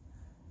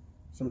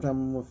 Sometimes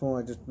on my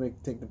phone, I just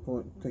take the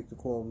call,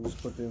 and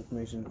just put the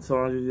information. So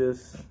why don't you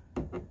just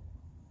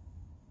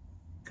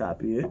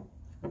copy it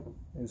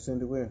and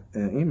send it where?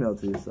 And email it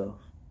to yourself.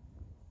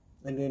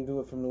 And then do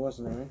it from the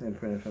website, right? And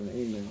print it from the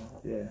email.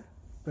 Yeah.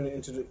 Put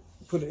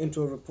it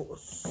into a report,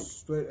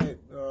 straight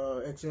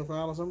Excel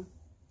file or something.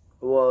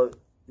 Well,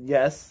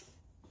 yes,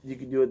 you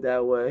can do it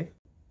that way,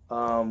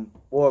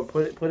 or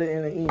put it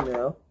in an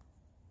email.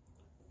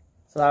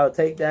 So I would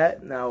take that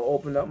and I'll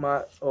open up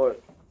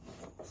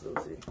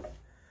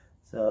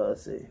so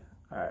let's see.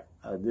 All right,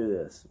 I'll do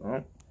this.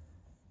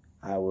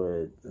 I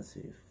would,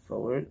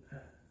 forward.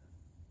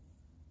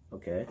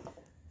 Okay.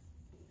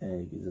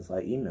 And you can just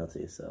like email to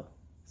yourself.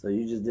 So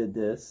you just did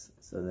this.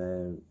 So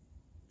then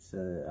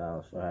send it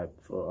out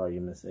for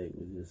argument's sake.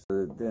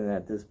 Then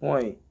at this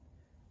point,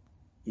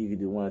 you can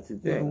do one or two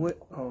things.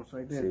 Oh, it's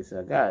right there. See,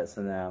 so I got it.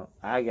 So now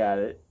I got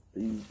it.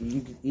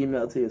 You can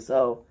email it to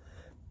yourself.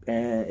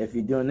 And if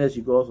you're doing this,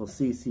 you can also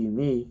CC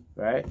me,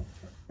 right?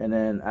 And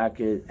then I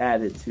could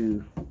add it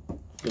to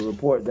the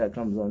report that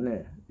comes on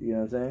there. You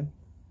know what I'm saying?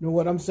 No,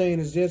 what I'm saying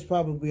is there's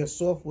probably a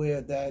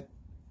software that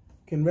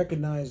can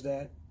recognize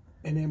that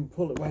and then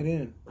pull it right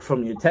in.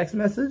 From your text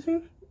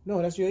messaging?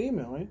 No, that's your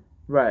email, right?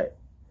 Right.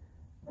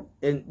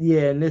 And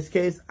yeah, in this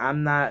case,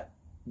 I'm not.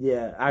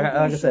 Yeah, like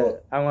I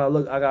said, I'm gonna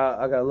look. I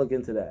gotta look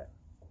into that.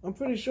 I'm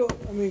pretty sure.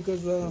 I mean,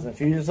 because does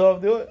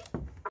Infusionsoft do it?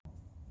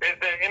 Is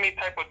there any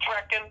type of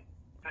tracking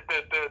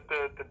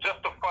to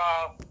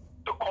justify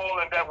the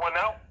calling that went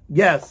out?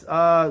 Yes,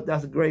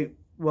 that's a great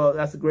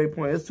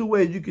point. There's two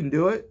ways you can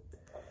do it.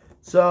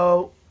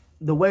 So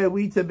the way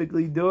we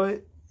typically do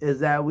it is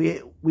that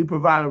we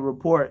provide a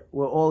report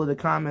with all of the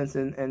comments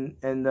and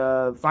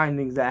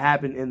findings that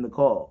happen in the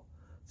call.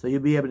 So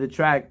you'll be able to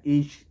track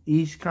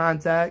each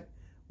contact,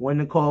 when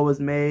the call was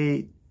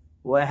made,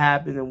 what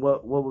happened, and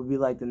what would be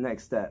like the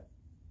next step.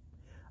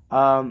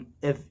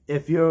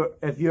 If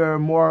you're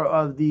more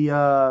of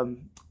the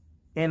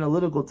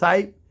analytical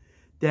type,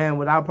 then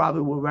what I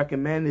probably would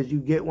recommend is you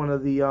get one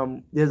of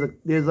the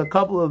there's a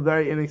couple of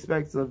very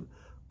inexpensive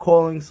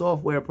calling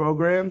software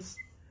programs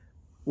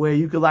where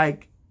you could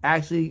like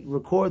actually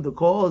record the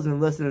calls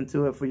and listen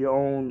to it for your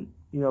own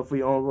for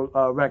your own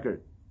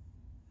record.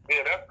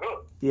 Yeah, that's good.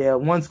 Yeah,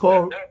 one's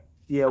called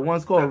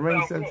Ring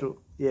sounds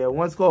Central. Yeah,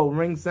 one's called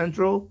Ring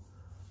Central.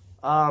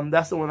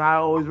 That's the one I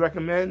always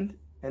recommend.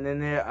 And then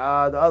the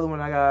other one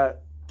I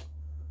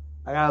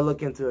gotta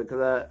look into it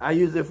because I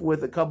use it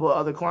with a couple of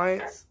other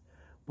clients.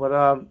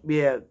 But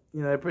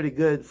they're pretty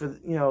good for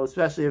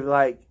especially if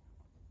like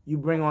you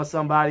bring on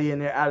somebody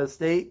and they're out of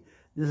state.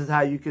 This is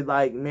how you could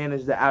like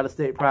manage the out of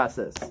state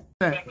process.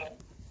 Yeah.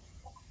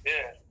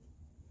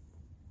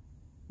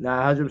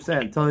 Nah,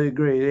 100%, totally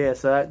agree. Yeah,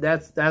 so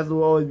that's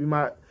will always be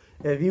my.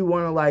 If you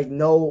want to like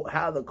know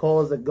how the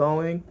calls are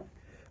going,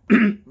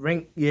 you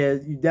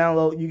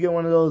get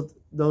one of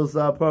those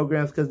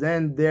programs because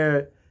then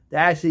they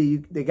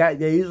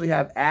usually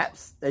have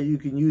apps that you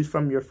can use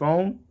from your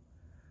phone,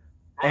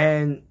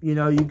 and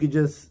you could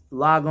just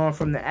log on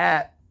from the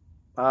app,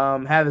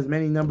 have as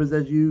many numbers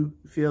as you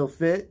feel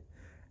fit,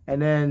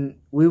 and then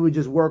we would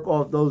just work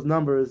off those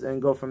numbers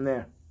and go from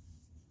there.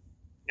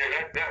 Yeah,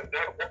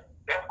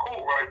 that's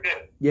cool right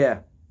there. Yeah.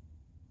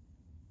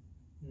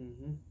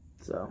 Mm-hmm.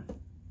 So.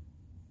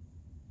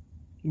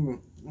 All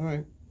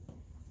right.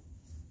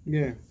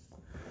 Yeah.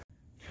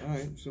 All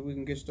right. So we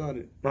can get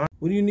started. What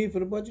do you need for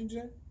the budget,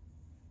 Jay?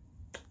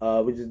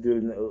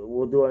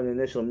 We'll do an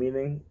initial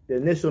meeting. The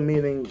initial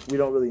meeting, we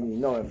don't really need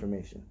no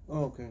information.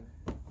 Oh, okay.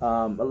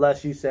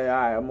 Unless you say, all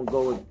right, I'm gonna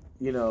go with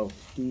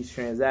these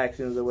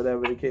transactions or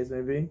whatever the case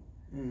may be.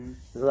 Mm-hmm.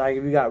 It's like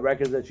if you got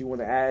records that you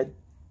want to add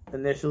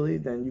initially,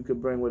 then you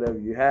could bring whatever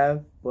you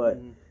have. But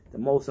the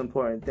most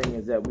important thing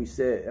is that we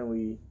sit and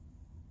we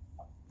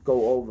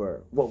go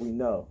over what we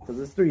know, because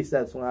there's 3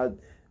 steps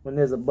when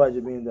there's a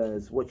budget being done.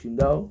 It's what you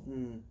know,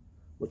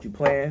 what you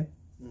plan,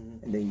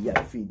 and then you got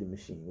to feed the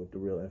machine with the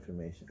real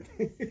information.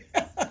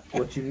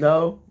 What you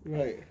know,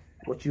 right?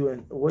 What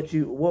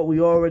we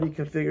already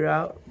can figure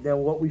out, then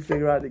what we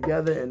figure out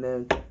together, and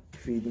then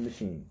feed the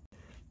machine.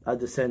 I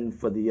just send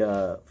for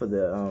the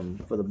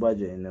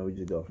budget, and then we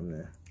just go from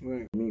there.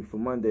 Right. I mean, for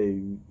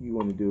Monday, you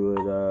want to do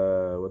it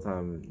what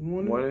time?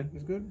 Morning.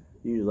 It's good.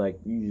 You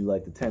like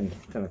the 10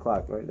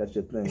 o'clock, right? That's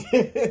your thing.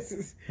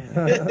 This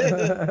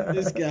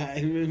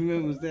guy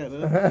remembers that,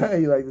 huh?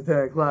 You like the 10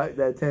 o'clock,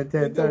 that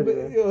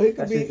 10:30.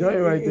 That's your joint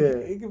right there.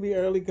 It could be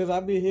early because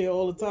I be here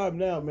all the time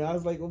now, man. I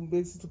was like,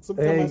 sometimes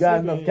they ain't got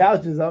enough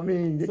couches. I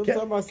mean,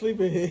 sometimes I sleep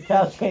in here.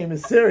 Couch game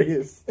is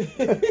serious.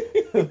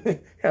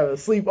 Have a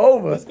sleep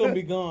over. It's gonna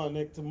be gone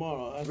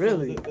tomorrow.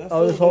 Really?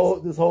 This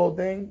whole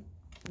thing?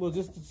 Well,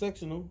 just the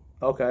sectional.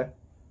 Okay.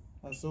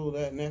 I sold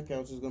that, and that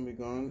couch is gonna be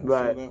gone.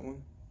 Right. I sold that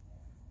one.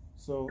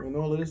 So, and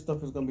all of this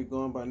stuff is gonna be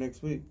gone by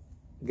next week.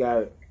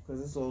 Got it.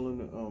 Because it's all in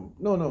the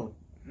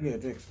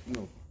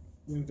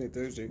Wednesday,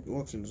 Thursday, the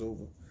auction is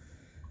over.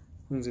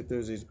 Wednesday,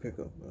 Thursday's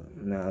pickup.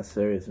 Nah,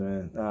 serious,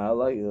 man. I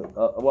like it.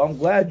 Well, I'm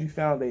glad you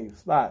found a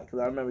spot, because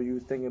I remember you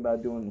was thinking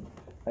about doing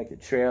like a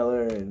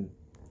trailer and.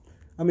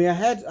 I mean, I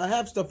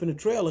have stuff in the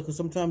trailer because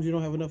sometimes you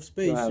don't have enough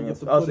space. So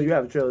you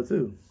have a trailer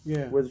too?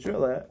 Yeah. Where's the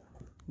trailer at?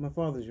 My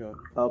father's yard.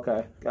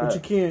 Okay. But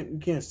you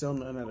can't sell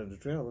nothing out of the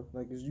trailer.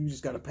 Like you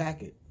just got to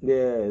pack it.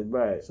 Yeah,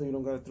 right. So you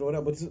don't got to throw it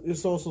out. But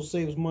this also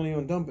saves money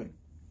on dumping.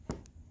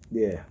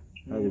 Yeah,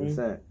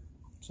 100%.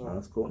 So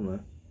that's cool,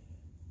 man.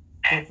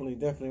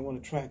 Definitely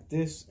want to track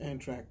this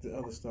and track the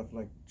other stuff,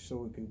 like so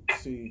we can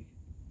see.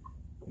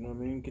 You know what I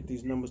mean? Get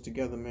these numbers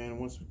together, man.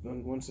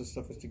 Once this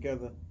stuff is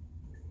together,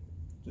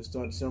 just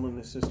start selling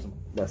the system.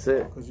 That's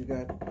it. Because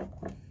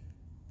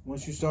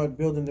once you start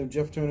building the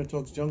Jeff Turner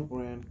Talks Junk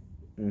brand,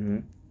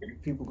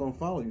 people gonna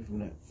follow you from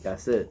that.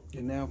 That's it.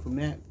 And now from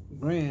that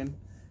brand,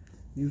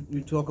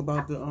 you talk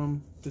about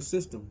the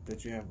system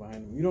that you have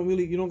behind them.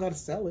 You don't got to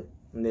sell it.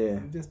 Yeah.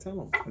 You just tell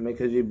them. I mean,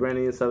 because you're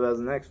branding yourself as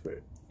an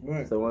expert.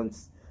 Right. So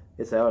once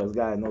they say, "Oh, this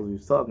guy knows what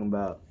he's talking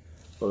about,"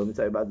 well, let me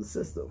tell you about the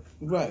system.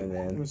 Right. And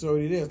then, it's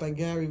already there. It's like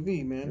Gary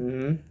Vee,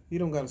 man. You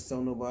don't got to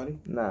sell nobody.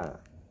 Nah.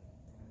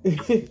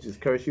 He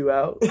just curse you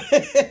out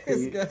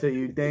till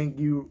you think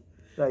you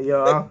like,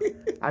 yo,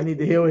 I need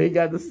to hear what he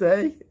got to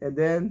say, and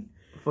then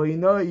before you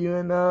know it, you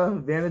in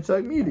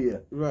Vanderchuck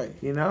Media. Right.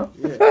 You know?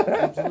 Yeah,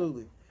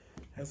 absolutely.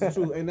 That's the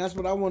truth, and that's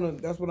what I want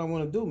to. That's what I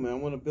want to do, man. I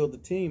want to build a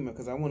team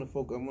because I want to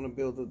focus. I want to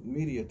build a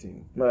media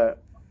team. Right.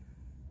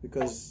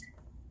 Because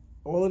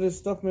all of this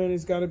stuff, man,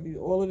 it's got to be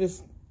all of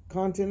this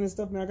content and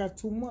stuff, man. I got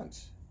too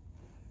much,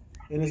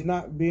 and it's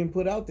not being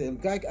put out there.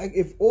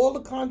 If all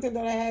the content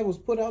that I had was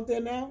put out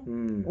there now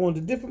on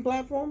the different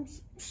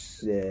platforms,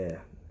 yeah.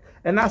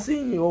 And I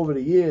seen you over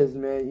the years,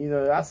 man. You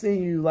know, I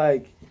seen you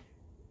like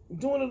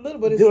doing a little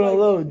bit,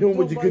 doing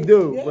what you could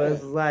do, yeah. But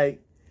it's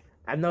like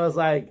I know it's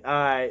like, all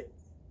right,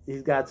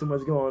 he's got too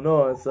much going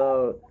on,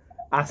 so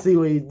I see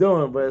what he's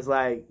doing, but it's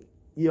like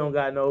you don't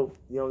got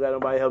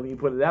nobody helping you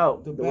put it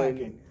out. The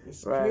backing,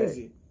 it's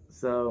crazy.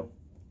 So,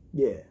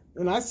 yeah.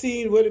 And I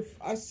see what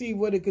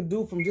it could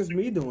do from just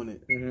me doing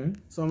it.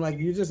 So I'm like,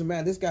 you just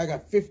imagine this guy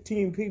got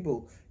 15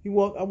 people. I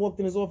walked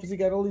in his office. He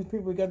got all these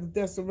people. He got the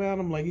desks around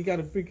him. Like he got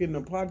a freaking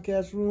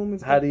podcast room.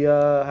 And how do you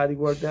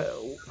work that?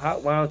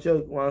 Why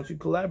don't you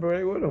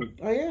collaborate with him?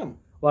 I am.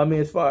 Well, I mean,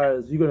 as far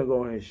as you're gonna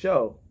go on his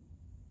show.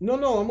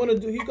 No, I'm gonna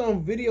do. He's gonna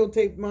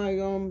videotape my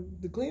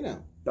the clean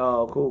out.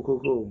 Oh,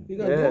 cool. He's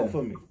gonna do it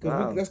for me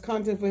because that's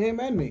content for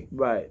him and me.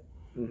 Right.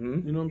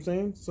 Mm-hmm. You know what I'm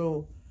saying?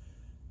 So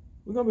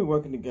we're gonna be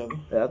working together.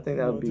 Yeah, I think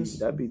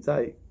that'd be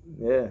tight.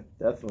 Yeah,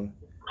 definitely.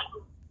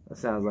 That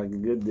sounds like a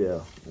good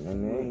deal. You know what I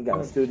mean? You got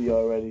a studio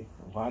already.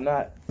 Why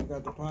not? You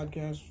got the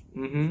podcast.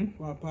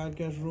 Mm-hmm. Our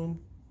podcast room.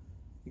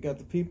 You got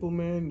the people,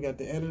 man. You got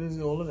the editors,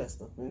 all of that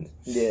stuff, man.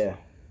 Yeah.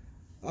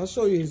 I'll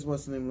show you his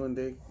what's the name one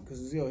day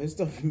because his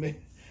stuff, man.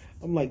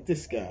 I'm like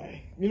this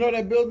guy. You know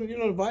that building? You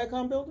know the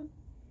Viacom building?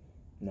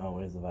 No,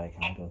 where's the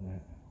Viacom building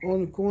at?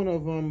 On the corner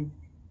of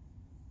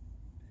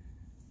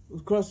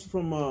across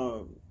from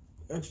not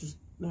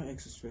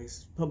extra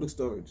space, public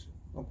storage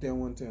up there on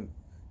 110,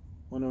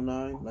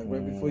 109, like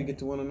right before you get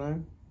to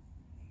 109.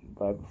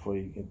 Right before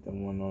you get to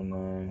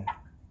 109.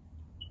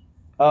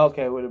 Oh,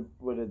 okay, with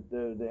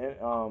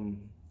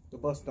the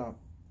bus stop.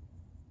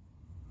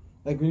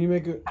 Like when you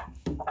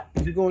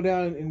if you're going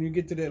down and you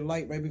get to that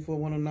light right before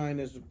 109,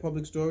 there's the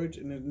public storage,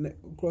 and then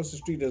across the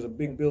street there's a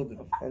big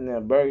building. And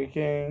then Burger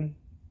King,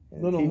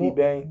 and TD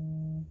Bank.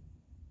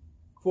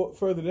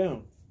 Further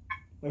down,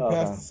 like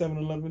past the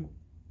 7-Eleven.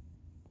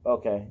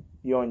 Okay,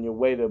 you're on your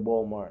way to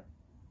Walmart.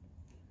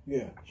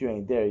 Yeah. But you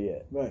ain't there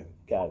yet. Right.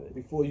 Got it.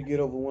 Before you get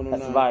over 109.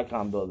 That's the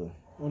Viacom building.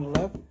 On the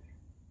left?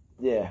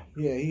 Yeah.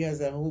 Yeah, he has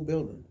that whole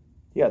building.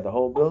 You got the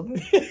whole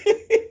building?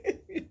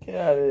 Get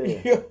out of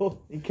here. Yo.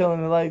 You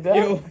killing it like that?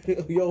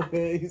 Yo,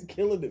 man, he's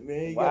killing it,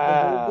 man. He wow,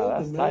 got the whole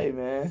building, that's tight,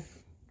 man.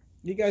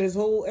 He got his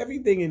whole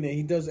everything in there.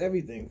 He does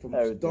everything from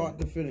start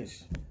to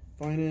finish.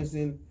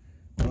 Financing,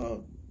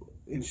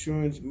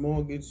 insurance,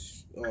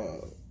 mortgage,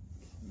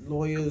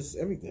 lawyers,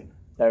 everything.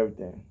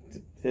 Everything.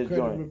 His credit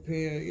joint.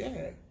 repair,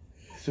 yeah.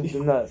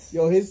 Super nuts.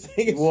 Yo, his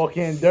thing is... Walk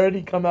in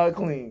dirty, come out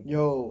clean.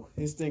 Yo,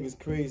 his thing is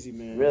crazy,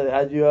 man. Really?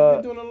 How'd you...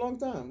 I've been doing it a long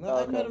time.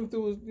 Okay. I met him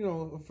through,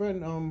 a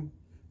friend,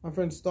 my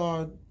friend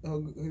Star,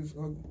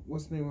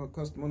 what's the name of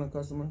one of her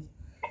customers?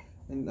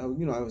 And, I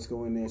always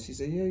go in there. She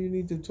said, yeah, you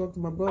need to talk to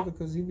my brother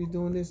because he be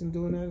doing this and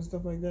doing that and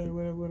stuff like that,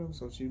 whatever.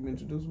 So she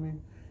introduced me.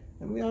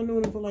 And I've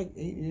known him for like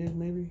 8 years,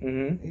 maybe.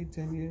 Mm-hmm. 8,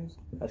 10 years.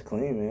 That's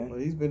clean, man.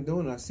 But he's been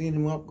doing it. I've seen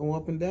him go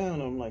up and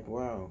down. I'm like,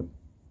 wow.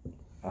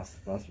 That's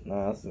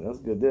a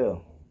good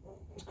deal.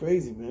 It's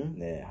crazy, man.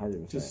 Yeah,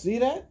 100%. To see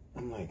that,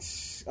 I'm like,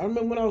 shh. I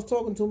remember when I was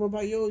talking to him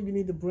about, yo, you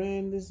need to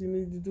brand this, you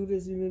need to do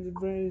this, you need to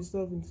brand this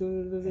stuff, and he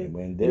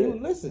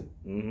would listen.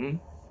 Mm-hmm.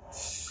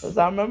 Cause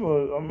I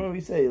remember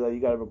he said, like, you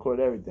gotta record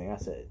everything. I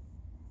said,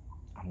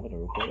 I'm gonna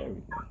record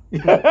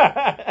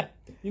everything.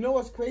 You know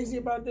what's crazy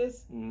about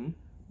this? Mm-hmm.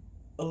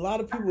 A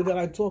lot of people that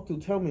I talk to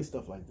tell me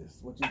stuff like this.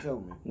 What you tell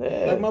me?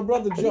 Yeah. Like my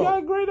brother Joe. You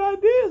got great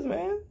ideas,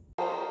 man.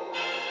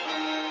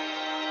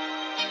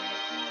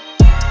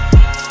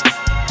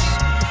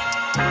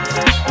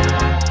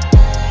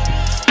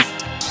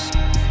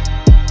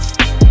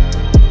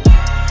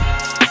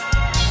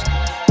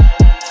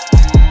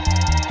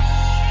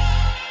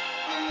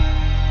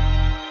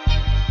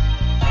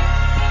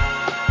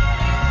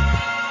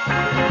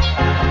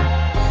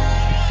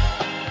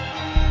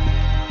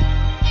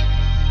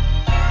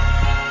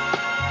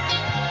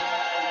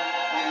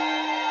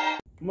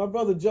 My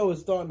brother Joe is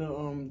starting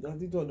to,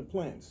 he's doing the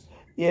plants.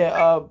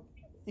 Yeah,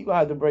 you gonna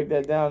have to break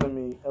that down to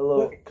me a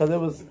little, because it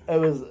was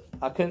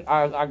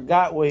I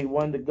got where he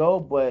wanted to go,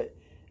 but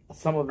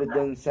some of it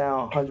didn't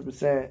sound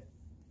 100%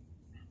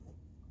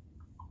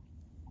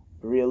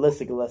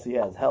 realistic unless he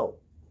has help.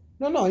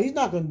 No, he's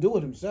not gonna do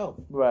it himself.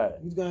 Right.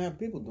 He's gonna have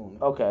people doing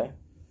it. Okay.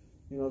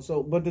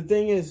 So, but the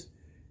thing is,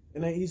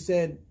 and he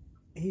said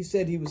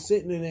he was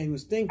sitting in there, he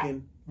was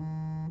thinking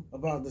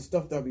about the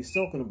stuff that I'd be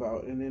talking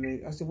about, and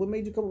then I said, "What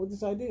made you come up with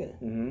this idea?"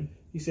 Mm-hmm.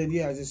 He said,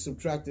 "Yeah, I just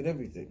subtracted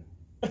everything."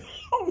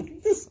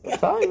 This guy.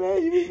 Sorry,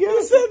 man, you be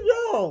He said,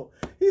 "Yo,"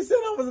 he said,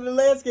 "I was in the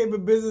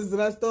landscaping business,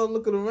 and I started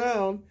looking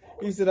around."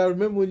 He said, "I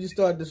remember when you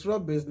started the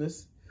shrub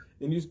business,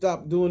 and you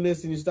stopped doing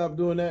this and you stopped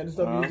doing that and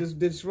stuff. You just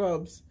did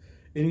shrubs."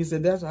 And he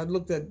said, "That's."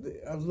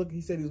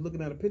 He said he was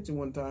looking at a picture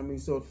one time, and he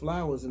saw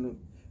flowers and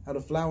how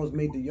the flowers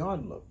made the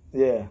yard look.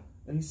 Yeah.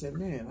 And he said,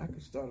 "Man, I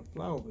could start a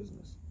flower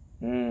business."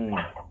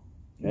 Yeah,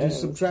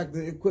 just subtract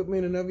the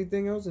equipment and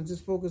everything else and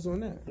just focus on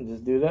that.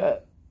 Just do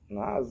that.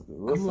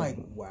 I'm like,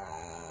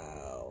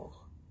 wow.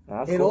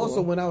 That's and cool,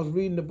 also, man. when I was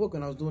reading the book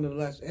and I was doing the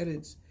last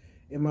edits,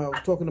 and I was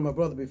talking to my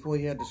brother before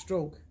he had the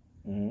stroke.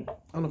 Mm-hmm. I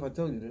don't know if I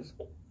told you this.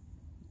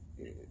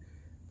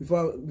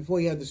 Before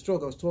he had the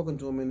stroke, I was talking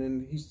to him, and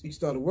then he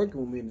started working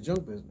with me in the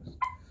junk business.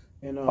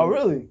 And oh,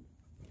 really?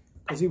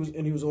 Because he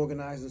was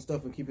organizing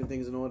stuff and keeping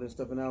things in order and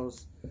stuff, and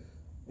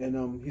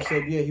he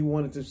said, yeah, he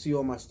wanted to see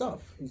all my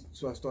stuff.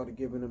 So I started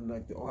giving him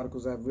like the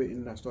articles I've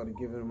written. I started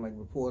giving him like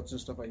reports and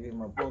stuff. I gave him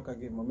my book. I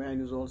gave him my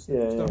manuals, all this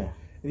stuff. Yeah.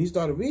 And he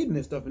started reading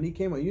this stuff, and he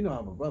came out. You know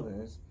how my brother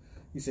is.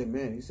 He said,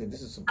 "Man," he said,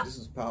 "This is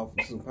powerful.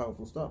 This is some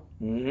powerful stuff."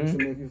 Mm-hmm. He said,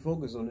 "Man, if you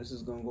focus on this,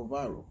 it's gonna go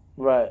viral."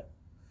 Right.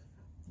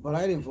 But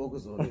I didn't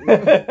focus on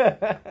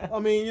it. I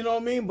mean, you know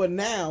what I mean. But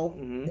now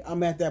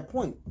I'm at that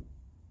point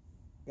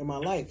in my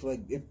life.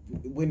 Like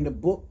when the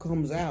book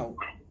comes out,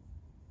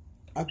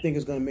 I think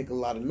it's gonna make a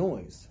lot of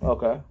noise.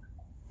 Okay.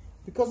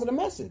 because of the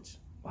message.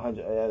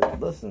 100.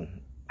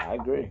 Listen, I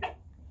agree,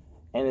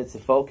 and it's a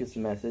focused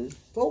message.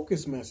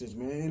 Focus message,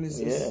 man.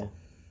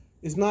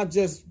 It's not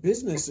just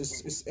business.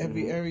 It's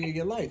every area of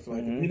your life.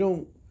 Like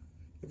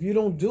if you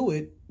don't do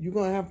it, you're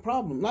gonna have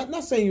problems.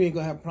 Not saying you ain't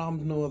gonna have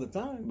problems no other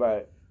time.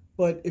 Right.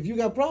 But if you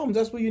got problems,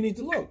 that's where you need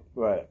to look.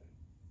 Right.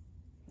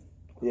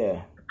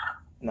 Yeah.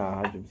 No,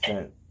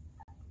 100%.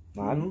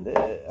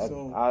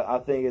 I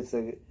think it's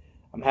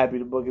I'm happy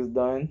the book is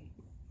done.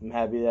 I'm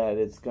happy that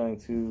it's going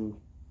to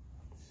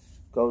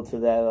go to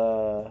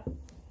that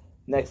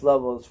next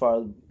level as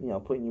far as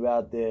putting you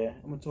out there.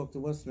 I'm gonna talk to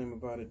what's her name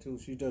about it too.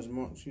 She does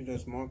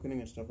marketing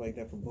and stuff like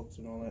that for books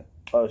and all that.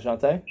 Oh,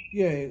 Shantae?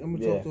 Yeah, I'm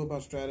gonna talk to her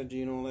about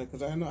strategy and all that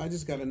because I know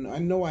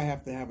I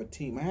have to have a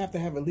team. I have to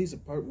have at least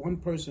one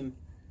person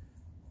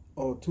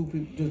or two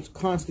people just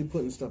constantly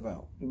putting stuff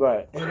out.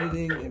 Right.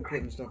 Editing and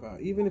putting stuff out,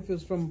 even if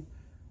it's from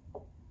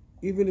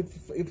an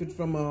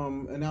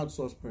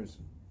outsourced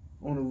person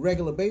on a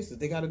regular basis.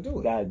 They got to do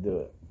it. Got to do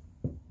it.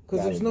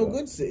 Because there's no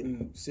good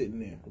sitting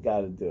there.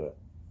 Got to do it.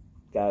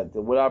 Got to do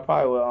it. What I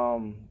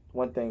probably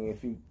one thing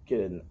if you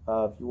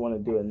want to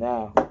do it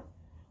now,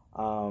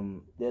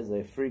 there's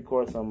a free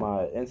course on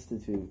my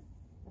institute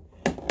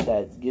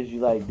that gives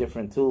you like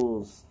different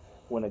tools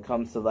when it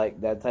comes to like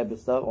that type of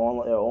stuff,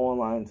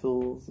 online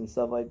tools and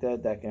stuff like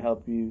that can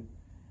help you.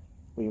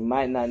 You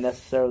might not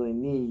necessarily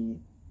need.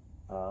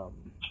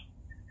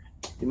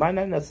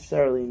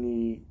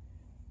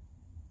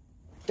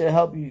 It'll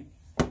help you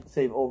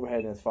save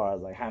overhead as far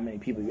as like how many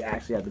people you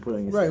actually have to put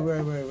on your site.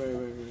 Right.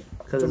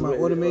 Because it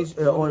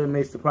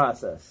automates the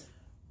process.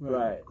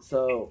 Right.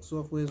 So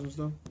softwares and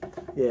stuff.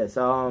 Yeah.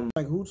 So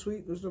like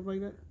Hootsuite or stuff like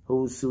that.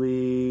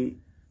 Hootsuite,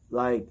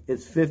 like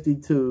it's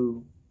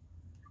 52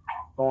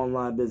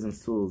 online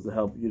business tools to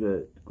help you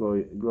to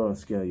grow and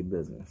scale your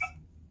business.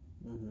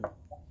 Mm-hmm.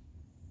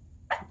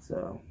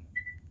 So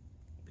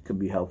it could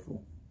be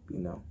helpful,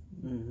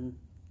 Mm-hmm.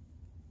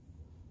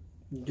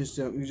 You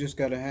just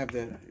gotta have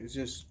that.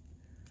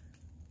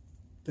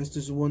 That's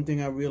just one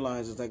thing I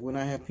realize is like when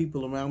I have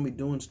people around me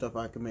doing stuff,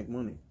 I can make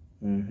money.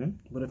 Mm-hmm.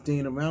 But if they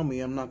ain't around me,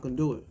 I'm not gonna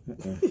do it.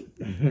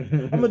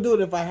 I'm gonna do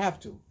it if I have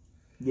to.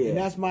 Yeah.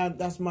 And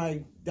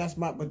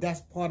but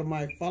that's part of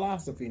my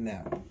philosophy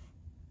now.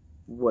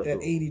 What? That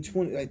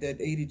 80-20, like that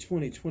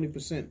 80-20,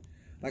 20%.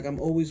 Like I'm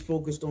always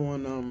focused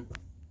on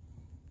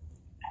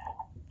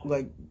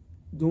like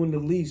doing the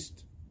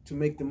least to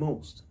make the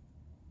most.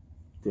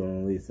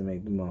 Doing the least to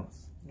make the most.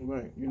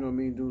 Right. You know what I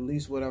mean? Do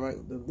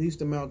the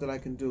least amount that I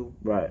can do.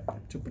 Right.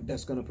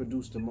 That's going to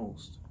produce the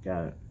most.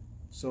 Got it.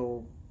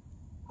 So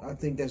I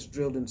think that's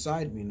drilled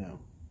inside me now.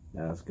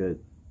 That's good.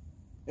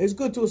 It's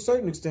good to a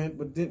certain extent,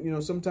 but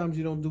then, sometimes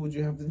you don't do what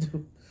you have to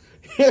do.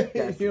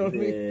 You know what I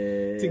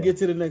mean? To get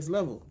to the next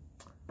level.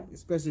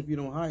 Especially if you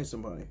don't hire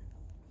somebody.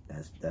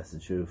 That's the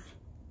truth.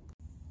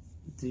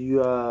 Do you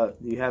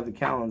have the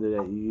calendar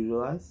that you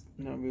utilize?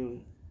 Not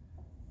really.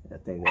 I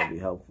think that'd be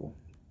helpful.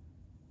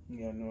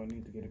 Yeah, no, I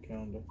need to get a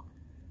calendar.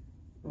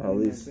 At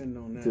least to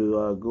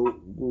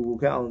Google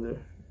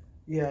Calendar.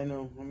 Yeah, I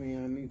know. I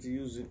mean, I need to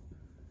use it.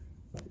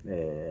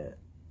 Yeah.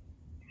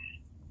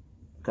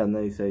 Cause I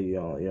know you say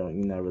you're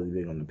not really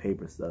big on the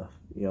paper stuff.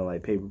 You don't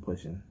like paper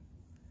pushing.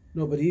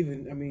 No, but I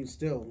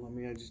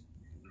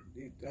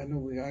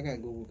know I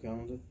got Google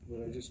Calendar,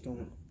 but I just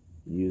don't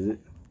use it.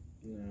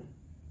 Yeah.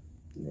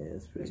 Yeah,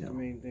 it's pretty. That's the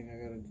main thing I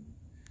gotta.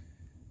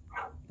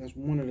 That's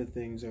one of the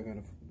things I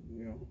gotta,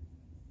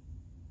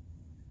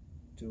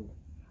 do.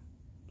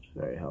 It's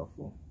very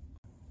helpful.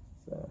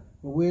 So.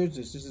 Well, where is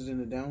this? This is in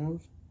the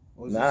downloads?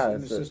 Or is Nah, this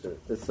in the system?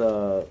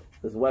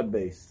 It's web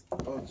based.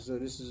 Oh, so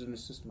this is in the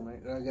system, right?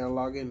 I gotta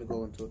log in to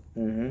go into it.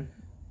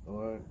 Mm-hmm.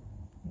 All right.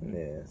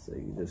 Yeah, so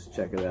you just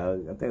check it out.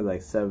 I think there's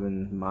like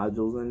 7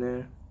 modules in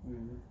there,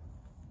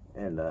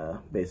 and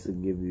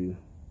basically give you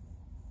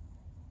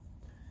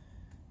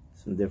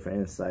some different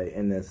insight.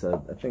 And there's I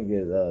think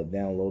there's a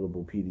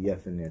downloadable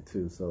PDF in there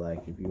too. So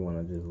like if you want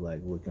to just like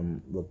look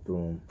through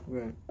them.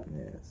 Right.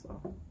 Yeah.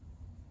 So.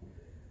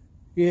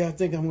 Yeah, I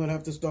think I'm gonna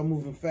have to start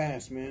moving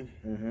fast, man.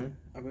 Mm-hmm.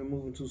 I've been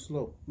moving too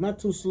slow. Not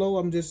too slow.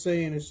 I'm just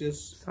saying it's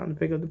just. It's time to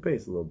pick up the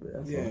pace a little bit.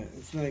 That's all.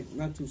 It's like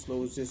not too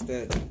slow. It's just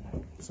that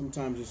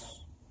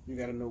sometimes you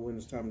gotta know when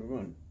it's time to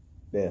run.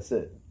 That's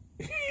it.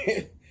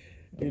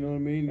 You know what I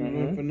mean? You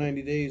run for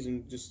 90 days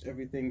and just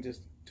everything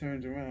just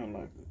turns around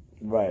like.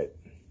 Right.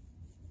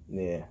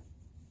 Yeah.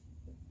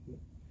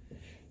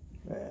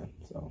 Yeah.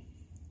 So.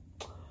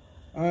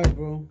 All right,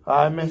 bro.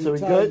 All right, man. So we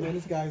good? Man.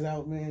 This guy's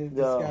out, man.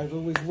 This guy's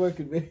always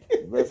working, man.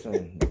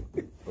 Listen.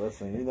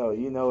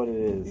 You know what it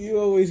is. You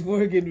always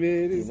working,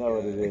 man. You know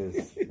what it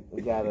is.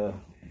 We gotta.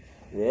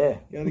 Yeah.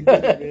 Gotta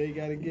get it, man. You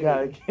gotta get it.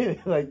 Gotta get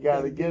it. Like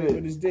gotta get it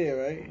when it's there,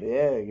 right?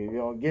 Yeah. If you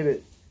don't get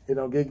it, it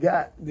don't get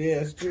got. Yeah,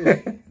 that's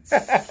true.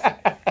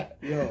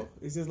 Yo,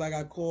 it's just like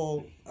I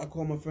call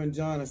my friend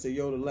John and say,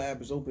 yo, the lab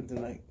is open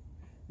tonight.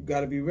 You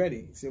gotta be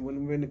ready. He said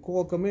when the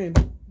call come in.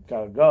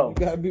 Gotta go.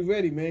 You gotta be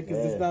ready, man,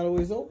 because it's not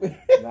always open.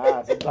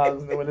 Nah,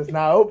 sometimes when it's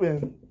not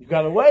open, you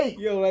gotta wait.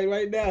 Yo, like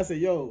right now, I say,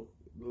 yo,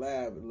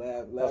 lab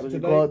That's what tonight. you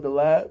call it, the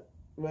lab?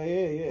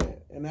 Right, yeah.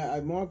 And I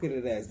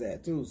marketed it as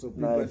that too. So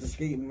people at the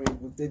skating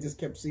rink, they just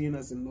kept seeing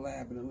us in the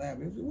lab.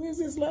 Where's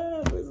this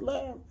lab? Where's the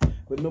lab?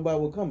 But nobody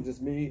would come.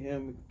 Just me,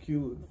 him,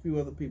 Q, a few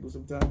other people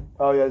sometimes.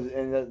 Oh yeah,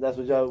 and that's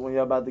what y'all when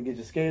y'all about to get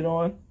your skate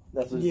on.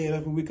 That's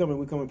when we come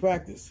in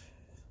practice.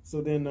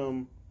 So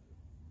then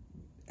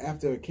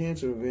after a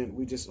cancer event,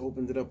 we just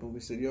opened it up and we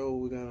said, "Yo,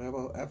 we're gonna have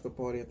an after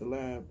party at the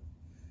lab."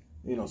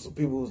 You know, so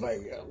people was like,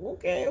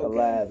 "Okay." The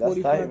lab, that's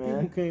 45 tight,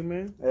 man. people came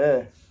in.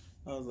 Yeah.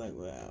 I was like,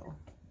 "Wow."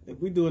 If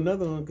we do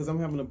another one, because I'm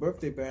having a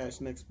birthday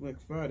bash next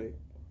Friday.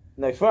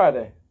 Next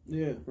Friday?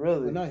 Yeah.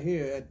 Really? We're not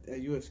here at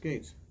US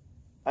Skates.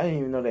 I didn't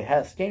even know they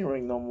had skating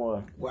rink no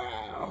more.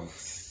 Wow.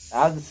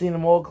 I've just seen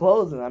them all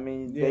closing. I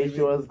mean, Yeah,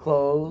 Bayshore is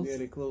closed. Yeah,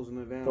 they're closing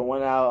it down. The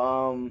one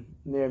out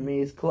near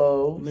me is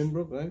closed.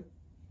 Lynbrook, right?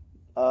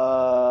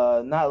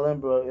 Not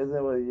Lynbrook. Isn't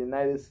it with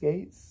United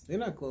Skates? They're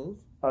not closed.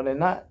 Oh, they're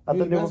not? I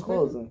thought they were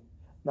closing.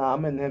 Nah,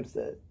 I'm in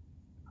Hempstead.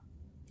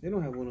 They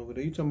don't have one over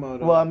there. You talking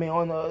about? Well, I mean,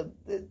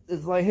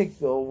 it's like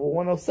Hicksville, over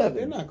 107.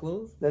 They're not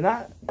closed. They're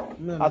not?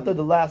 No, I thought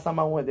the last time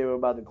I went, they were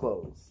about to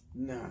close.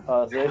 Nah.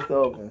 So they're still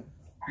open.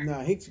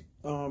 Nah,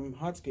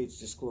 Hot Skates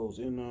just closed.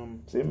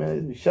 And see, man,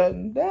 it's be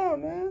shutting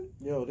down, man.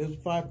 Yo, there's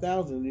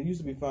 5,000. There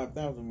used to be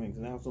 5,000 rings,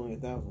 and now it's only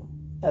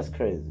 1,000. That's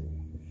crazy.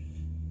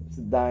 It's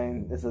a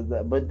dying.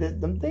 But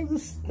them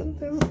things.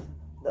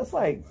 That's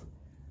like.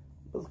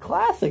 Those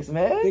classics,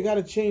 man. They got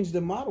to change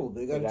the model.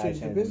 They got to change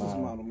the business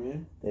model,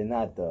 man. They're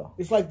not, though.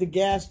 It's like the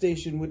gas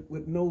station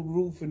with no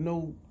roof and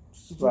no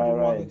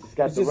right. It's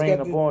got the rain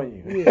upon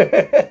you.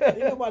 Yeah. Ain't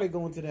nobody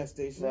going to that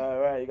station.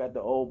 Right. You got the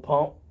old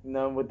pump,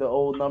 with the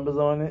old numbers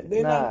on it.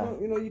 They're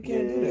not, you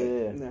can't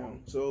do that now.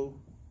 So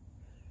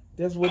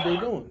that's what they're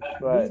doing.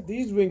 Right.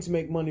 These rinks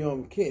make money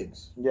on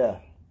kids. Yeah.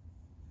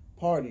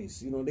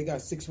 Parties. They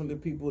got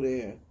 600 people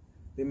there.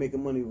 They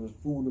making money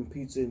with food and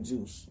pizza and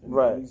juice. And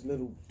right. These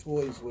little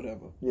toys,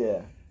 whatever.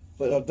 Yeah.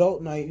 But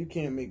adult night, you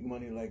can't make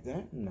money like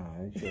that. No,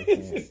 you sure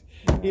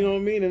can't. You know what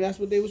I mean? And that's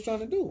what they was trying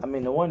to do. I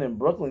mean, the one in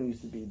Brooklyn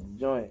used to be the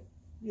joint.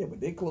 Yeah, but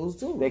they closed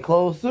too. They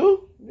closed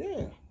too?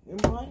 Yeah.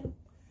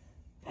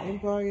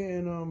 Empire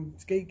and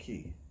Skate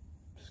Key.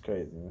 It's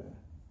crazy, man.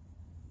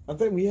 I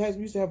think we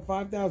used to have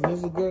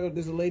 5,000.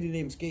 There's a lady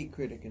named Skate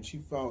Critic, and she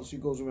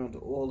goes around to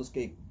all the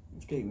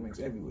skating rinks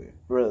everywhere.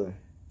 Really?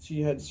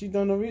 She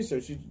done her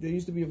research. There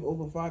used to be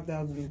over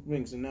 5,000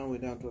 rinks, and now we're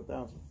down to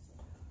 1,000.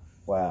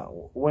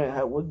 Wow.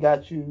 What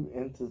got you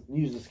into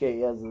using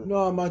skate as a?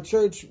 No, my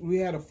church we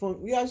had a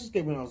fun. I used to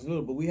skate when I was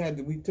little, but we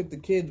took the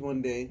kids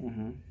one day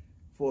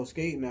for a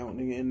skating out,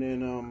 and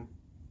then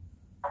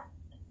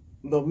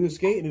we were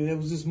skating, and there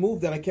was this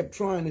move that I kept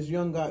trying. This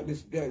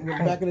guy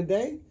back in the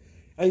day.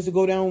 I used to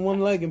go down one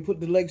leg and put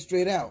the leg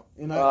straight out,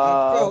 and I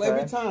fell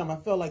every time. I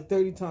fell like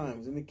 30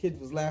 times, and the kids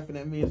was laughing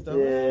at me and stuff.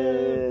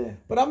 Yeah.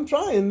 But I'm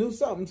trying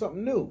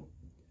something new,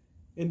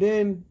 and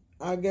then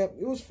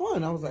it was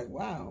fun. I was like,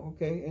 wow,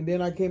 okay. And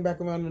then I came back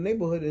around the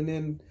neighborhood, and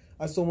then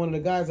I saw one of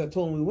the guys. I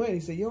told him we went. He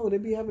said, "Yo, they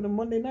be having a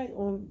Monday night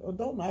on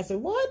adult night." I said,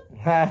 "What?"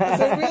 I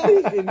said,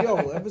 "Really?" And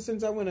yo, ever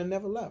since I went, I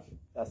never left.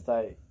 That's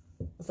tight.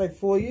 It's like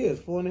 4.5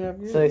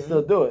 years. So they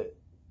still do it.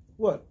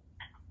 What?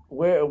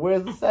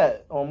 Where's this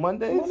at? On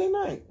Mondays? Monday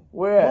night.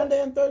 Where at?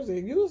 Monday and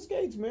Thursday. US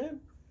Skates, man.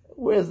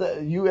 Where's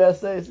that?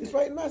 USA? It's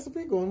right in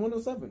Massapequa on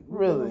 107.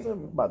 Really?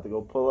 107. I'm about to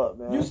go pull up,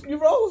 man. You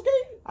roller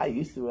skate? I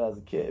used to as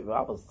a kid, but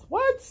I was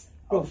what?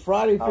 Bro,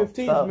 Friday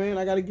 15th, man.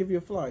 I got to give you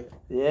a flyer.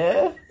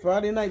 Yeah?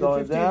 Friday night, the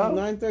Going 15th down?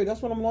 at 9:30.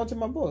 That's when I'm launching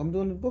my book. I'm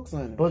doing the book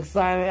signing. Book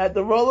signing at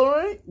the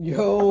roller rink? Yo.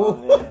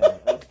 Oh, yeah.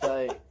 That's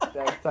tight.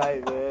 That's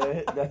tight,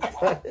 man. That's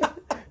tight.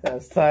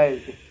 That's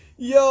tight.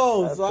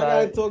 Yo, That's so I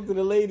gotta talk to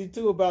the lady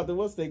too about the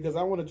what's that, because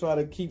I want to try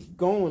to keep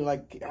going.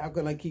 Like, how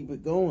can I keep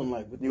it going?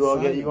 Like, with You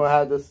gonna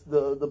have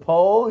the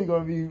pole? You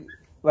gonna be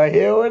like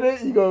here with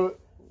it? You gonna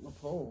the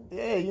pole?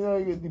 Yeah,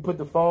 you put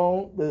the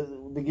phone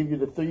they give you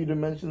the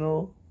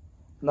 3-dimensional.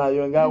 Nah,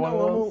 you ain't got one of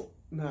those.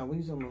 Nah, what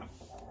are you talking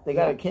about? They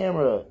got a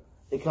camera.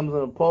 It comes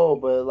on a pole,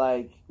 but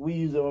like we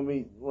use it when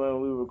we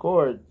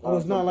record. Oh,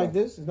 it's not like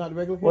this. It's not the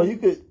regular camera. Well, you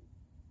could.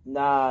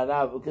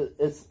 Nah, because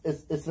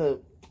it's a.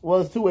 Well,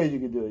 there's two ways you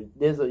can do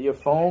it. Your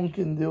phone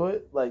can do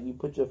it, like you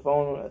put your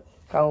phone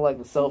kind of like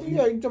a selfie.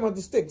 Yeah, you talking about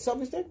the stick,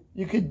 selfie stick?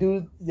 You could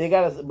do. They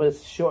got it, but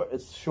it's short.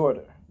 It's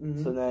shorter.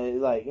 Mm-hmm. So then,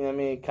 like you know what I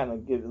mean, kind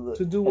of give it.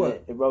 To do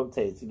what? It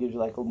rotates. It gives you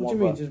like a more. What you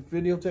mean? Just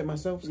videotape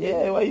myself? Skating?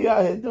 Yeah, well, you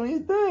out here doing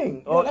your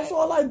thing. Yo, that's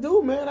all I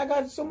do, man. I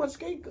got so much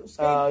skate.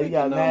 You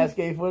got mad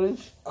skate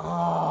footage.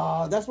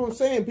 That's what I'm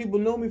saying. People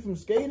know me from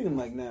skating,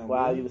 like now.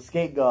 Wow, man. you the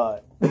skate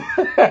god.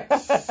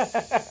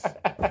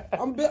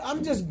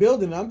 I'm just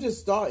building. I'm just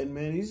starting,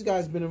 man. These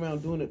guys been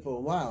around doing it for a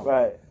while,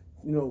 right?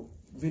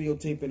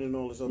 Videotaping and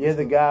all this other You're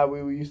stuff. the guy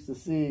we used to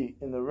see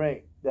in the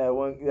rink. That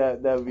one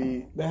that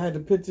had the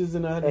pictures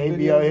and I had the videos. He'd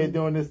be out here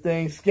doing this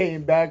thing,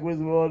 skating backwards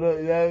with all the.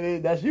 You know what I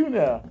mean? That's you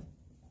now.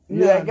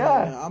 You're that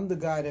guy. Nah, I'm the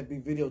guy that be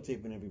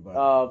videotaping everybody.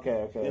 Oh,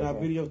 okay. And I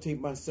videotape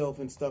myself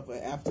and stuff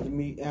after the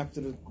meet, after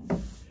the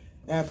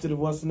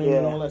what's the name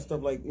and all that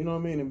stuff, like you know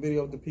what I mean, and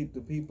video the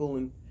people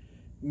and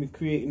me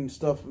creating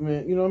stuff,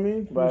 man. You know what I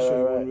mean? Right, Let me show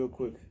you right. one real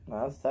quick.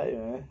 Nah, that's tight,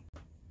 man.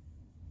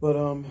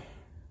 But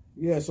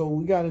yeah. So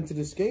we got into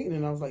the skating,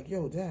 and I was like,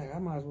 "Yo, Dad, I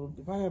might as well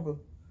if I have a."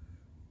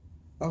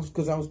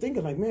 Because I was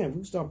thinking like, man, we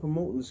can start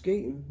promoting the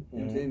skating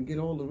and then get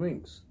all the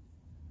rinks.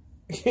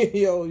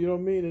 Yo, you know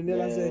what I mean? And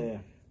then I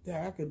said,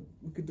 Dad,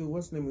 we could do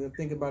what's the name? I'm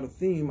thinking about a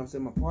theme. I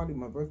said my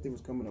birthday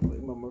was coming up.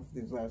 My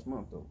birthday was last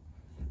month though,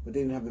 but they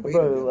didn't have the date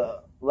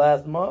available.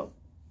 Last month.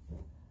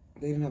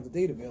 They didn't have the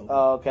date available.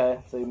 Oh,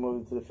 okay. So you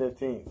moved it to the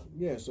 15th.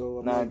 Yeah,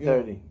 so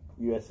 9:30.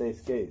 USA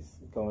Skates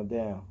going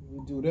down.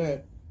 We do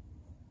that.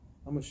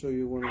 I'm gonna show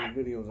you one of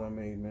the videos I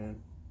made, man.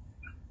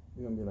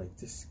 You're gonna be like,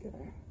 this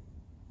guy.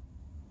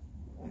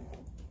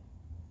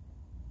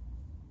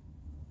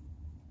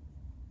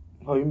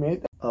 Oh, you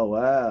made that? Oh,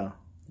 wow.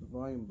 The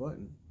volume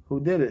button. Who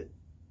did it?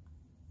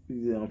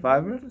 You did it on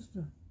Fiverr?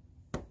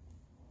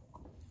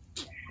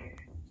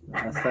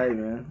 That's tight,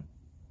 man.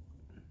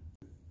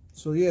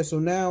 So yeah, so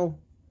now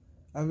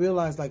I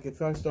realized like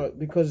if I start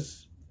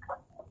because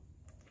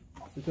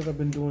I've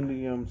been doing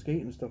the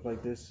skating and stuff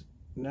like this.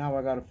 Now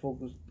I gotta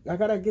focus. I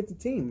gotta get the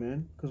team,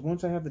 man. Because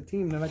once I have the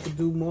team, then I could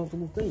do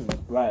multiple things.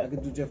 Right. I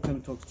could do Jeff Turner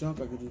Talks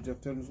Junk. I could do Jeff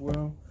Turner's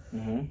World.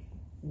 Mm-hmm.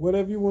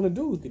 Whatever you want to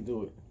do, we can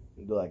do it.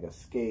 You do like a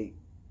skate,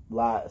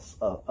 lots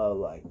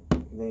like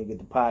then you get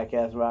the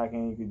podcast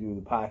rocking. You could do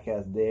the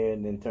podcast there,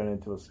 and then turn it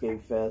into a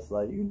skate fest.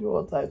 Like you can do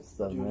all types of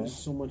stuff, man. There's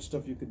so much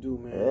stuff you could do,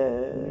 man.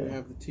 Yeah. When you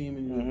have the team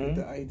and you get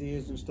the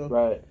ideas and stuff.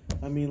 Right.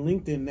 I mean,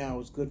 LinkedIn now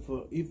is good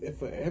for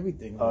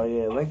everything. Oh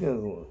yeah,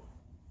 LinkedIn.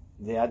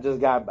 Yeah, I just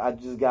got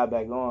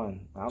back on.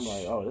 I'm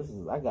like,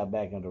 I got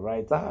back at the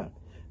right time.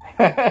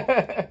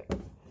 Yeah.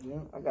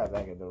 I got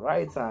back at the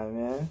right time,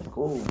 man.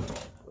 Cool.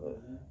 But,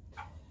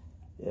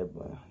 yeah,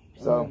 but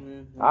so,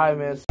 all right,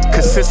 man.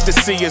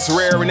 Consistency is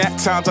rare, and at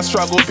times I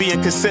struggle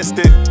being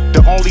consistent.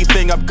 The only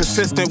thing I'm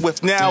consistent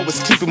with now is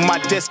keeping my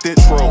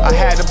distance. I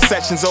had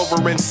obsessions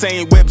over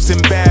insane whips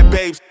and bad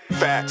babes.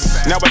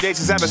 Facts. Nowadays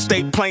it's out of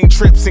state plane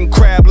trips and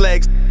crab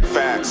legs.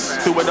 Facts.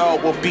 Through it all,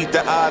 we'll beat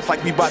the odds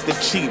like we about to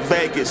cheat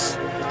Vegas.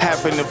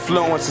 Having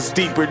influence is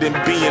deeper than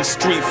being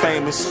street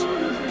famous.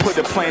 Put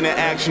a plan in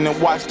action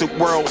and watch the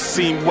world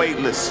seem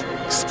weightless.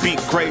 Speak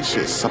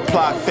gracious,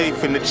 apply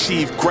faith and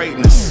achieve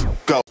greatness.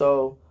 Go.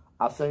 So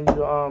I'll send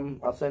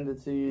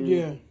it to you.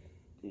 Yeah.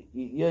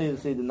 You'll either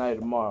see tonight or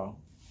tomorrow,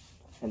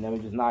 and then we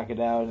just knock it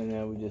out, and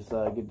then we just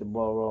get the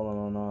ball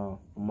rolling on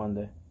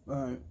Monday. All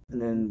right.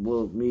 And then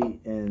we'll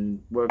meet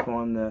and work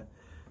on the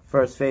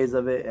first phase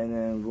of it, and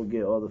then we'll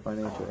get all the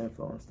financial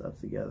info and stuff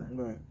together.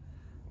 Right.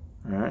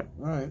 All right.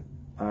 All right.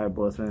 All right,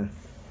 boss man.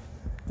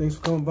 Thanks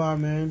for coming by,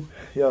 man.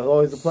 Yo, it's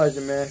always a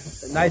pleasure, man.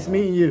 Nice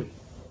meeting you.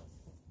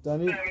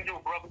 Danny. Same to you,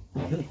 brother.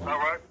 All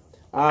right.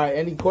 All right.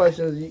 Any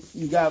questions?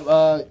 You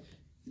got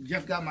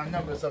Jeff got my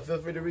number, so feel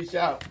free to reach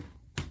out.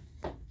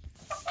 All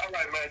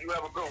right, man. You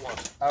have a good one.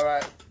 All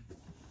right.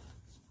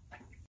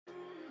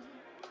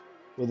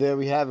 Well, there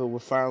we have it. We're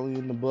finally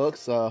in the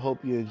books. I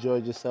hope you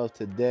enjoyed yourself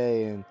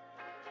today, and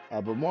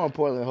but more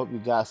importantly, I hope you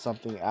got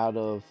something out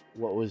of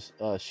what was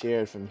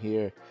shared from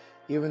here.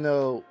 Even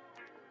though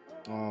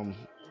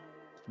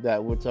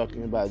that we're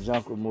talking about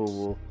junk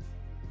removal,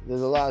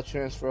 there's a lot of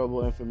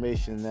transferable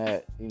information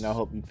that I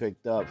hope you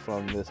picked up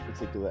from this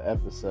particular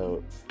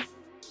episode.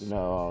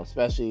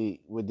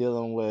 Especially we're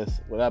dealing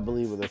with what I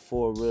believe are the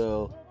 4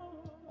 real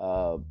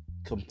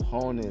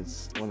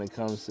components when it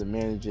comes to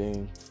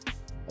managing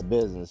a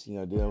business.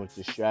 Dealing with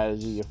your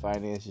strategy, your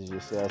finances,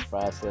 your sales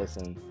process,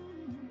 and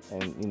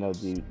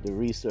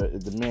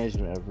the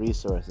management of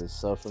resources.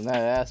 So from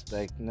that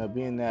aspect,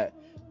 being that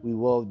we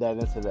wove that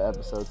into the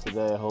episode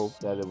today, I hope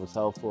that it was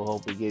helpful.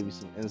 Hope it gave you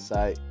some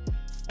insight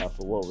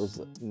for what was,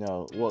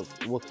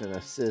 what can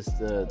assist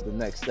the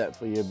next step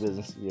for your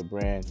business and your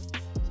brand.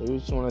 So we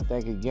just want to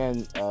thank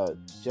again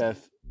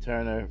Jeff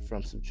Turner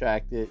from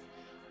Subtracted,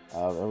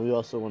 and we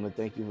also want to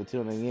thank you for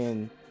tuning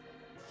in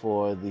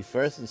for the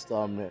first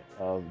installment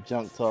of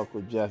Junk Talk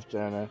with Jeff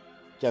Turner,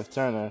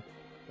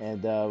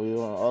 and we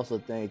want to also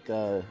thank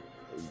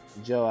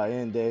Joe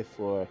Allende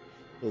for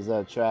his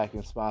track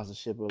and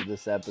sponsorship of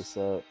this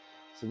episode.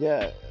 So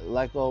yeah,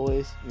 like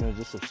always,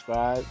 just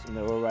subscribe.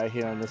 We're right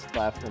here on this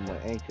platform on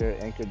Anchor,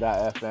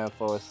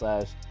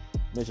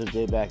 anchor.fm/Mitchell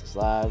J. Backus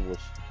Live, which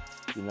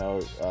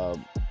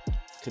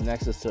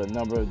connects us to a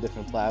number of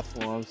different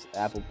platforms: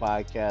 Apple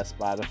Podcasts,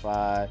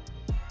 Spotify,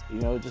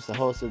 just a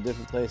host of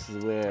different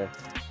places where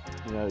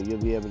you'll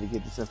be able to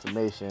get this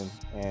information,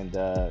 and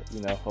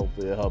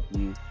hopefully it'll help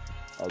you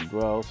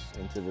grow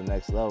into the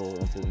next level,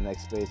 into the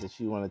next space that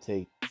you want to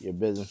take your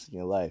business and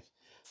your life.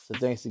 So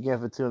thanks again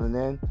for tuning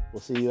in.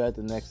 We'll see you at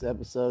the next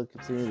episode.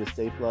 Continue to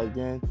stay plugged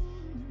in,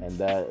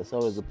 and it's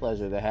always a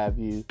pleasure to have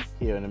you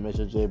here on the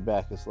Mitchell J.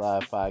 Backus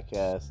Live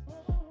podcast,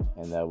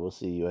 and we'll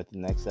see you at the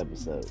next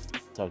episode.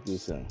 Talk to you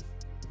soon.